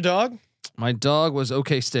what was your dog? My dog was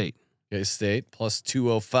OK State. OK State plus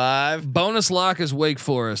 205. Bonus lock is Wake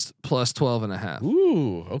Forest plus 12.5.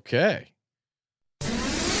 Ooh, okay.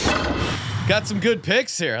 Got some good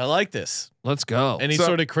picks here. I like this. Let's go. Any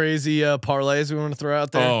sort of crazy parlays we want to throw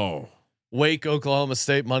out there? Oh, Wake, Oklahoma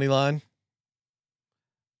State money line.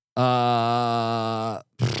 Yeah.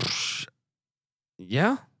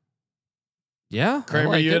 Yeah. Kramer,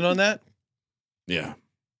 like you it. in on that? yeah.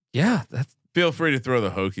 Yeah. That's Feel free to throw the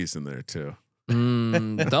Hokies in there too.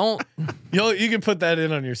 don't. You can put that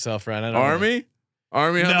in on yourself, Ryan. I don't Army.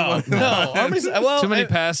 know. No. Army's well. Too many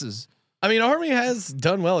passes. I mean, Army has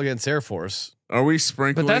done well against Air Force. Are we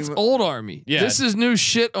sprinkling? But that's old Army. Yeah. This is new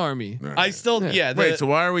shit Army. All right. I still, yeah. Wait. So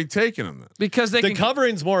why are we taking them then? Because they the can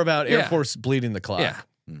covering's more about Air Yeah. Force bleeding the clock. Yeah.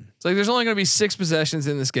 It's like there's only going to be 6 possessions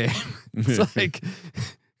in this game. It's like,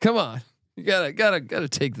 come on, you gotta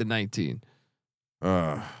take the 19.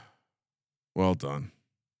 Well done.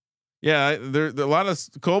 Yeah, there a lot of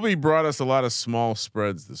Colby brought us a lot of small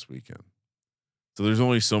spreads this weekend, so there's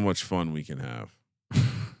only so much fun we can have.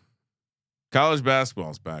 College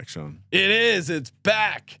basketball's back, Sean. It is. It's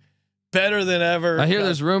back, better than ever. I hear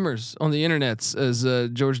there's rumors on the internets, as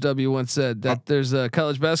George W. once said, that there's a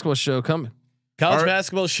college basketball show coming. College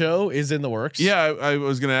basketball show is in the works. Yeah, I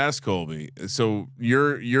was going to ask Colby. So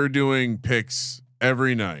you're doing picks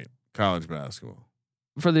every night, college basketball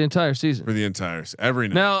For the entire season. for the entire every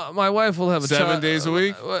night. Now my wife will have a 7 days a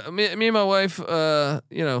week. Me and my wife,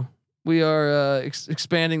 we are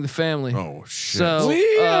expanding the family. Oh shit! So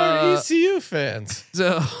we are ECU fans.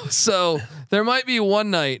 So there might be one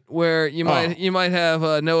night where you might have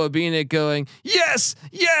Noah Beanick going yes.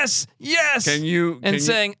 Can you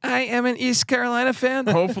saying I am an East Carolina fan.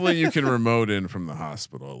 Hopefully you can remote in from the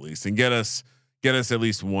hospital at least and get us at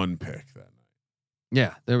least one pick that night.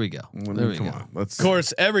 Yeah, there we go. There we Come go. on, let's. Of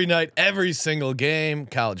course, every night, every single game,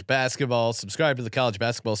 college basketball. Subscribe to the College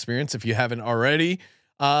Basketball Experience if you haven't already.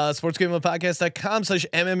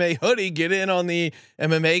 sportsgamblingpodcast.com/MMA hoodie. Get in on the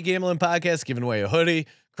MMA Gambling Podcast, giving away a hoodie.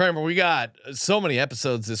 Kramer, we got so many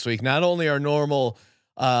episodes this week. Not only our normal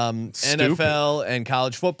NFL and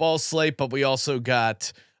college football slate, but we also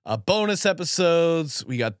got bonus episodes.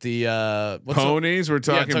 We got the ponies. We're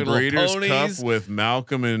talking Breeders' Ponies. Cup with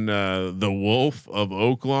Malcolm and the Wolf of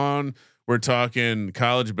Oaklawn. We're talking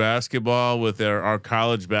college basketball with our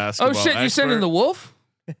college basketball. Oh shit! You sent in the Wolf?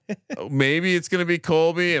 Maybe it's going to be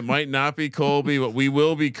Colby. It might not be Colby, but we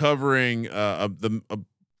will be covering Do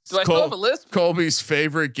I still have a list? Colby's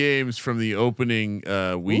favorite games from the opening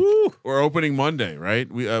week or opening Monday, right?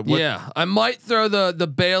 Yeah, I might throw the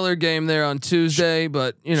Baylor game there on Tuesday,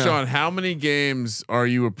 but Sean, how many games are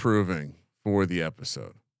you approving for the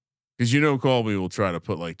episode? Because Colby will try to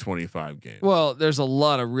put like 25 games. Well, there's a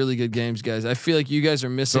lot of really good games, guys. I feel like you guys are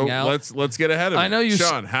missing out. Let's get ahead of it. I know you,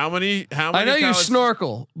 Sean. How many? I know you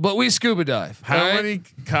snorkel, but we scuba dive. How many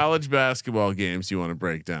college basketball games do you want to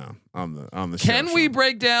break down on the show? Can we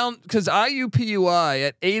break down? Because IUPUI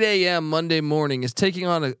at 8 a.m. Monday morning is taking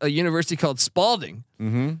on a university called Spalding.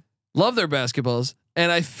 Mm-hmm. Love their basketballs,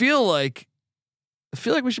 and I feel like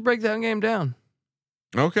we should break that game down.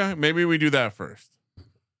 Okay, maybe we do that first.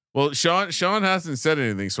 Well, Sean hasn't said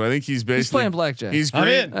anything, so I think he's playing blackjack. He's green. I'm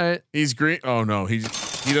in. All right. He's green. Oh no, he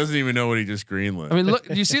doesn't even know what he just greenlit. I mean, look.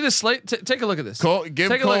 Do you see the slate? Take a look at this. Give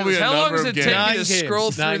Colby a How long number does of it games. take you to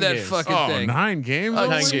scroll through that fucking thing? 9 games. Oh,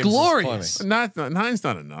 9 it's games glorious. Nine's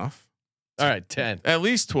not enough. All right, 10. At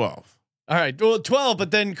least 12. All right, well 12,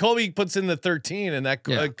 but then Colby puts in the 13, and that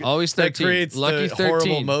always 13. That creates Lucky the 13.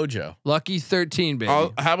 horrible mojo. Lucky 13, baby.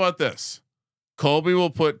 How about this? Colby will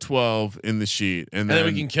put 12 in the sheet, and then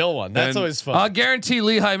we can kill one. That's always fun. I'll guarantee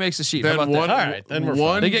Lehigh makes a sheet. How about that? All right, then we're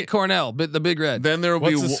fine. They get Cornell, the big red. Then there will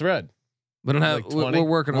be the spread. We don't have. Like we're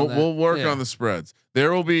working on that. We'll work on the spreads.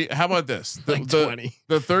 There will be. How about this? The 20.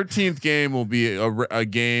 The 13th game will be a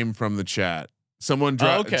game from the chat. Someone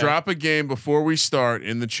drop a game before we start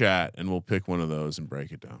in the chat, and we'll pick one of those and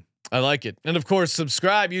break it down. I like it. And of course,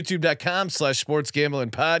 subscribe youtube.com/sports gambling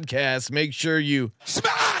podcast. Make sure you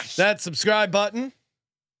smash that subscribe button.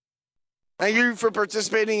 Thank you for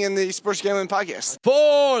participating in the Sports Gambling Podcast.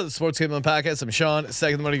 For the Sports Gambling Podcast, I'm Sean,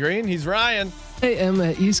 second the money green. He's Ryan. I am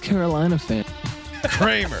an East Carolina fan.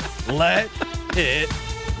 Kramer, let it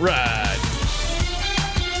ride.